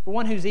 but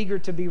one who's eager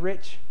to be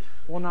rich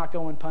will not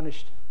go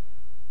unpunished.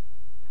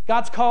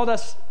 God's called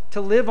us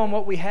to live on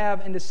what we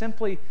have and to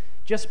simply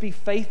just be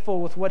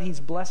faithful with what He's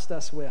blessed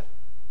us with.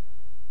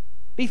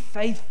 Be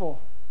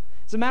faithful.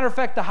 As a matter of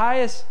fact,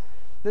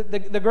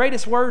 the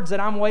greatest words that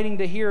I'm waiting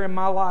to hear in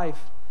my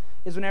life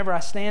is whenever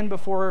I stand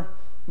before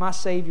my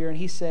Savior and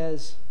He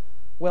says,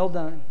 "Well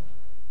done,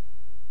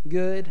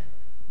 good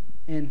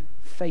and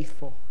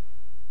faithful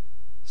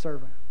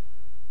servant."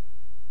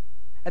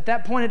 At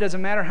that point, it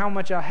doesn't matter how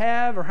much I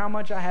have or how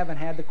much I haven't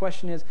had. The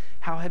question is,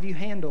 how have you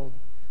handled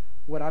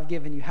what I've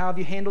given you? How have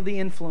you handled the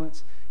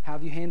influence? How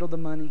have you handled the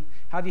money?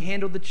 How have you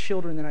handled the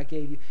children that I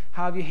gave you?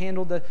 How have you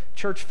handled the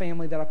church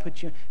family that I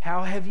put you in?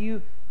 How have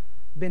you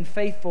been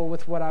faithful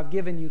with what I've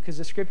given you? Because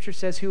the Scripture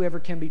says whoever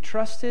can be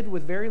trusted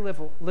with very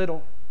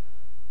little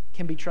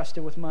can be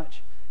trusted with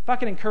much. If I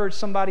can encourage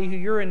somebody who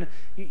you're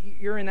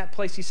in that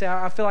place, you say,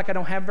 I feel like I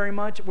don't have very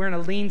much. We're in a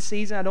lean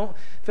season. I don't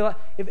feel like,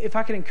 if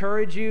I can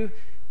encourage you,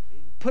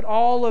 put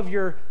all of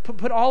your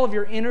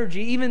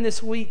energy, even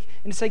this week,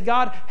 and say,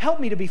 God,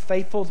 help me to be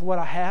faithful to what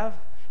I have.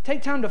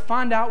 Take time to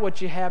find out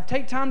what you have.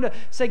 Take time to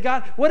say,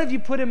 God, what have you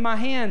put in my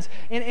hands?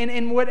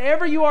 And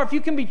whatever you are, if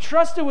you can be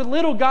trusted with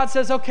little, God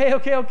says,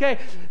 okay,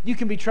 you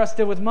can be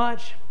trusted with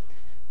much.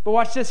 But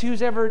watch this,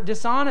 who's ever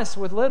dishonest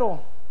with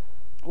little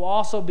will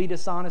also be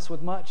dishonest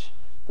with much.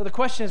 So the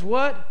question is,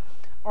 what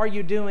are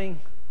you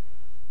doing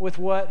with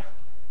what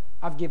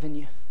I've given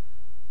you?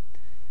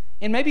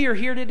 And maybe you're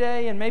here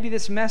today, and maybe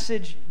this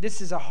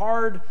is a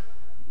hard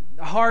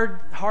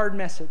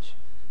message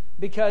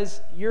because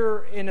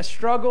you're in a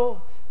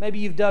struggle. Maybe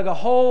you've dug a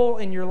hole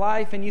in your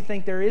life and you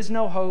think there is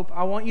no hope.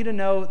 I want you to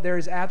know there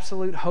is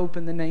absolute hope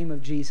in the name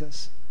of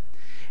Jesus.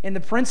 And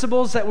the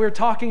principles that we're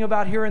talking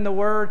about here in the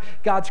Word,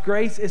 God's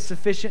grace is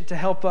sufficient to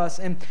help us.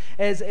 And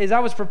as I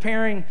was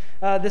preparing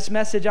this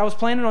message, I was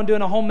planning on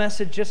doing a whole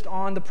message just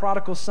on the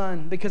prodigal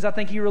son, because I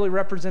think he really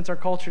represents our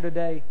culture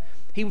today.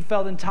 He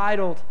felt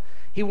entitled.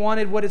 He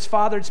wanted what his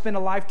father had spent a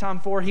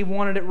lifetime for. He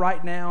wanted it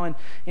right now. And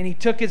he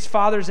took his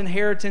father's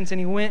inheritance and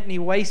he went and he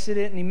wasted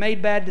it and he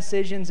made bad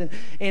decisions.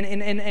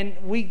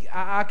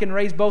 I can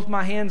raise both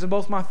my hands and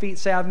both my feet,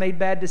 say I've made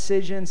bad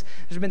decisions.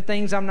 There's been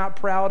things I'm not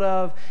proud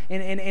of.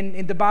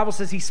 And the Bible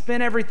says he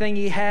spent everything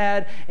he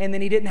had and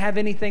then he didn't have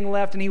anything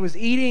left, and he was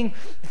eating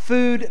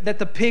food that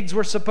the pigs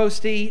were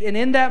supposed to eat. And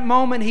in that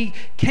moment he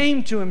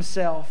came to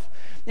himself.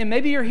 And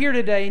maybe you're here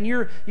today and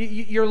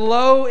you're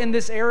low in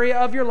this area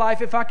of your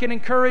life. If I can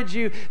encourage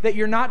you that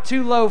you're not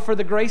too low for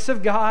the grace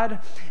of God,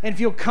 and if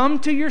you'll come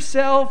to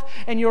yourself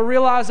and you'll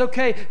realize,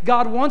 okay,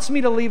 God wants me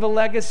to leave a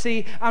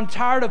legacy. I'm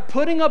tired of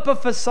putting up a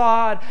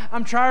facade.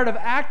 I'm tired of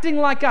acting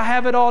like I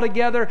have it all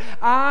together.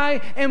 I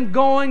am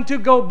going to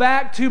go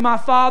back to my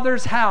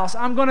Father's house.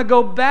 I'm going to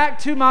go back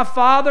to my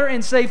Father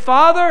and say,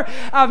 Father,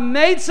 I've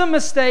made some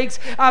mistakes.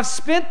 I've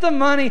spent the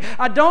money.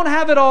 I don't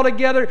have it all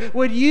together.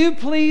 Would you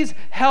please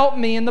help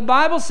me? And the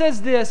Bible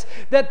says this,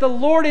 that the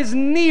Lord is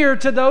near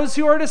to those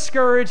who are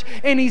discouraged,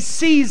 and He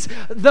sees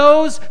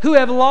those who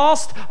have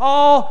lost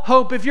all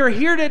hope. If you're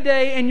here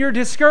today and you're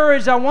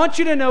discouraged, I want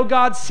you to know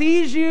God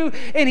sees you,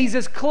 and He's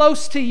as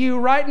close to you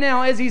right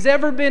now as He's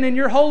ever been in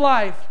your whole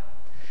life.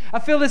 I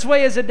feel this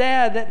way as a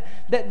dad,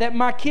 that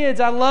my kids,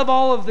 I love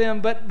all of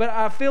them, but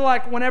I feel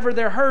like whenever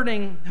they're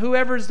hurting,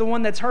 whoever's the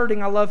one that's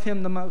hurting, I love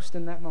him the most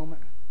in that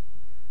moment.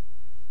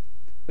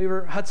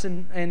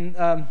 Hudson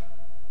and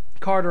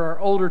Carter, our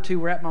older two,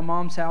 were at my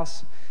mom's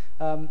house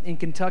in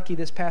Kentucky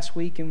this past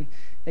week, and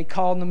they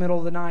called in the middle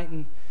of the night,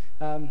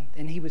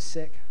 and he was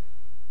sick.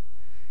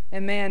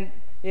 And man,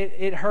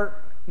 it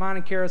hurt mine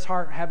and Kara's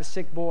heart to have a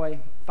sick boy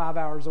 5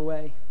 hours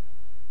away.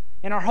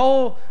 And our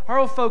whole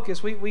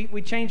focus,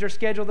 we changed our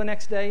schedule the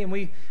next day, and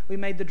we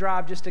made the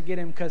drive just to get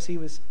him because he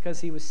was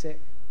sick.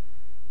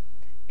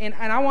 And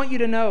I want you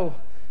to know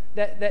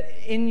that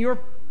in your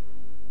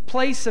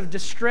place of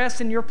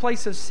distress, in your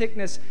place of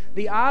sickness,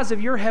 the eyes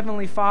of your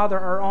Heavenly Father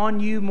are on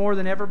you more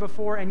than ever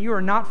before, and you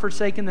are not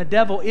forsaken. The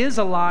devil is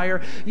a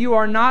liar. You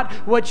are not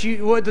what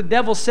the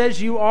devil says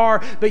you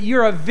are, but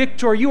you're a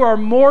victor. You are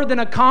more than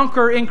a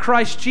conqueror in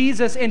Christ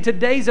Jesus, and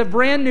today's a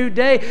brand new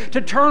day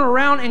to turn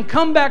around and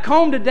come back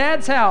home to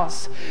Dad's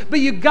house. But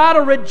you got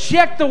to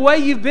reject the way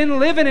you've been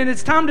living, and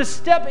it's time to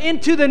step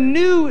into the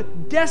new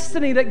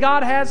destiny that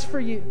God has for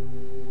you.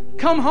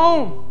 Come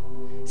home.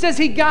 It says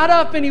he got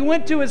up and he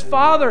went to his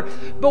father,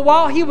 but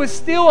while he was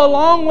still a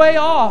long way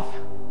off,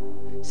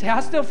 say, I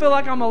still feel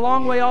like I'm a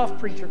long way off,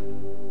 preacher.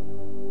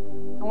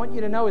 I want you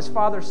to know his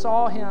father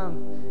saw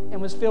him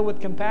and was filled with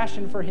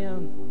compassion for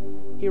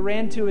him. He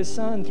ran to his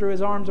son, threw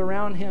his arms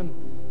around him,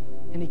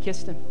 and he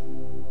kissed him.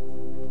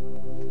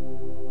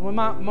 When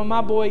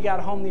my boy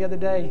got home the other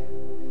day,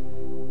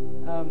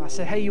 I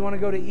said, hey, you want to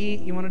go to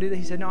eat? You want to do that?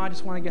 He said, no, I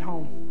just want to get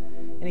home.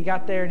 And he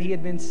got there, and he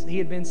had been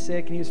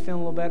sick, and he was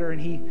feeling a little better,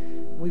 and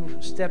we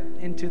stepped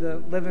into the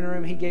living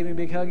room. He gave me a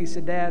big hug. He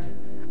said, Dad,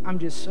 I'm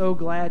just so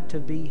glad to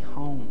be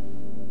home.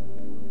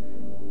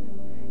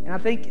 And I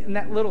think in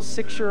that little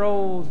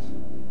 6-year-old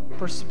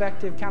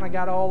perspective kind of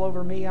got all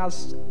over me. I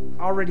was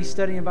already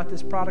studying about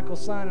this prodigal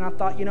son, and I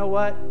thought, you know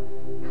what?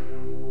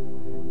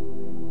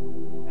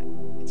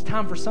 It's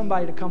time for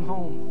somebody to come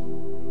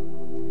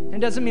home. And it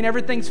doesn't mean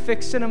everything's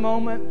fixed in a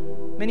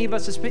moment. Many of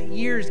us have spent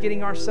years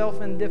getting ourselves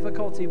in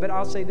difficulty, but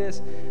I'll say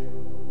this.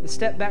 The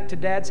step back to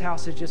Dad's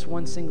house is just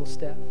one single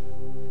step.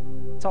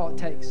 That's all it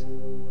takes.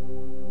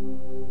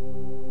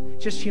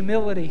 Just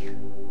humility.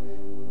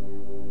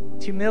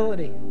 It's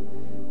humility.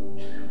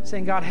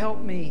 Saying, God,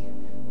 help me.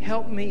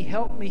 Help me,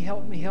 help me,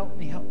 help me, help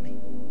me, help me.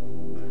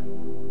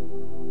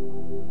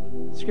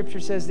 Scripture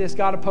says this,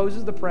 God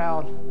opposes the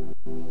proud,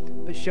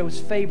 but shows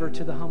favor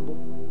to the humble.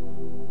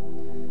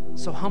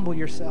 So humble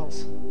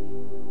yourselves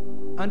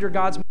under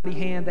God's mighty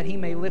hand that He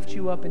may lift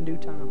you up in due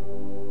time.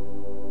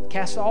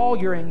 Cast all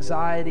your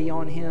anxiety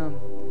on Him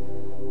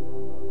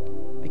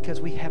because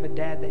we have a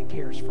Dad that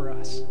cares for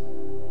us.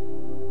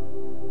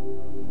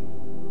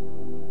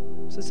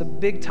 So it's a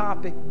big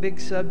topic, big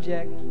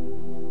subject,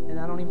 and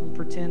I don't even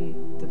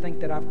pretend to think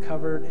that I've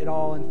covered it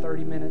all in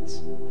 30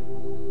 minutes.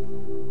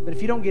 But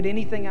if you don't get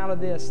anything out of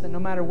this, then no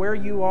matter where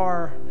you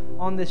are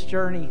on this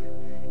journey,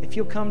 if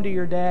you'll come to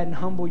your dad and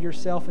humble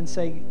yourself and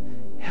say,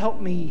 help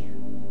me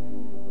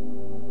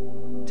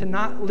to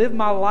not live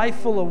my life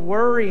full of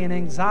worry and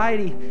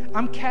anxiety.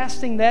 I'm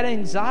casting that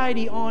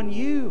anxiety on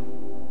you.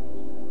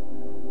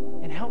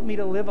 And help me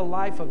to live a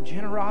life of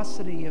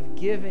generosity, of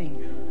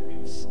giving,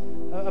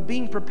 of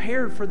being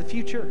prepared for the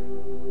future.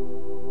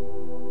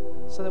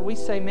 So that we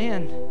say,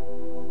 man,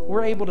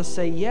 we're able to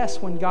say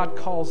yes when God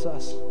calls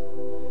us.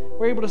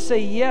 We're able to say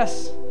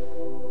yes.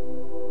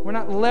 We're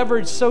not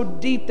leveraged so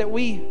deep that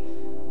we'd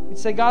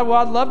say, God, well,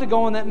 I'd love to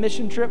go on that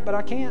mission trip, but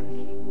I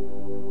can't.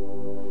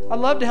 I'd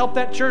love to help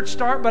that church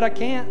start, but I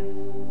can't.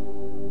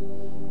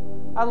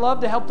 I'd love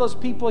to help those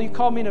people you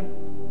called me to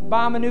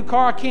buy them a new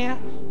car. I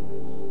can't.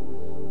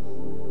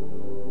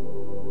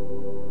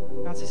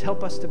 God says,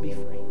 help us to be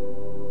free.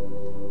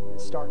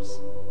 It starts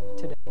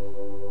today.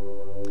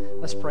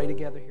 Let's pray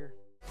together here.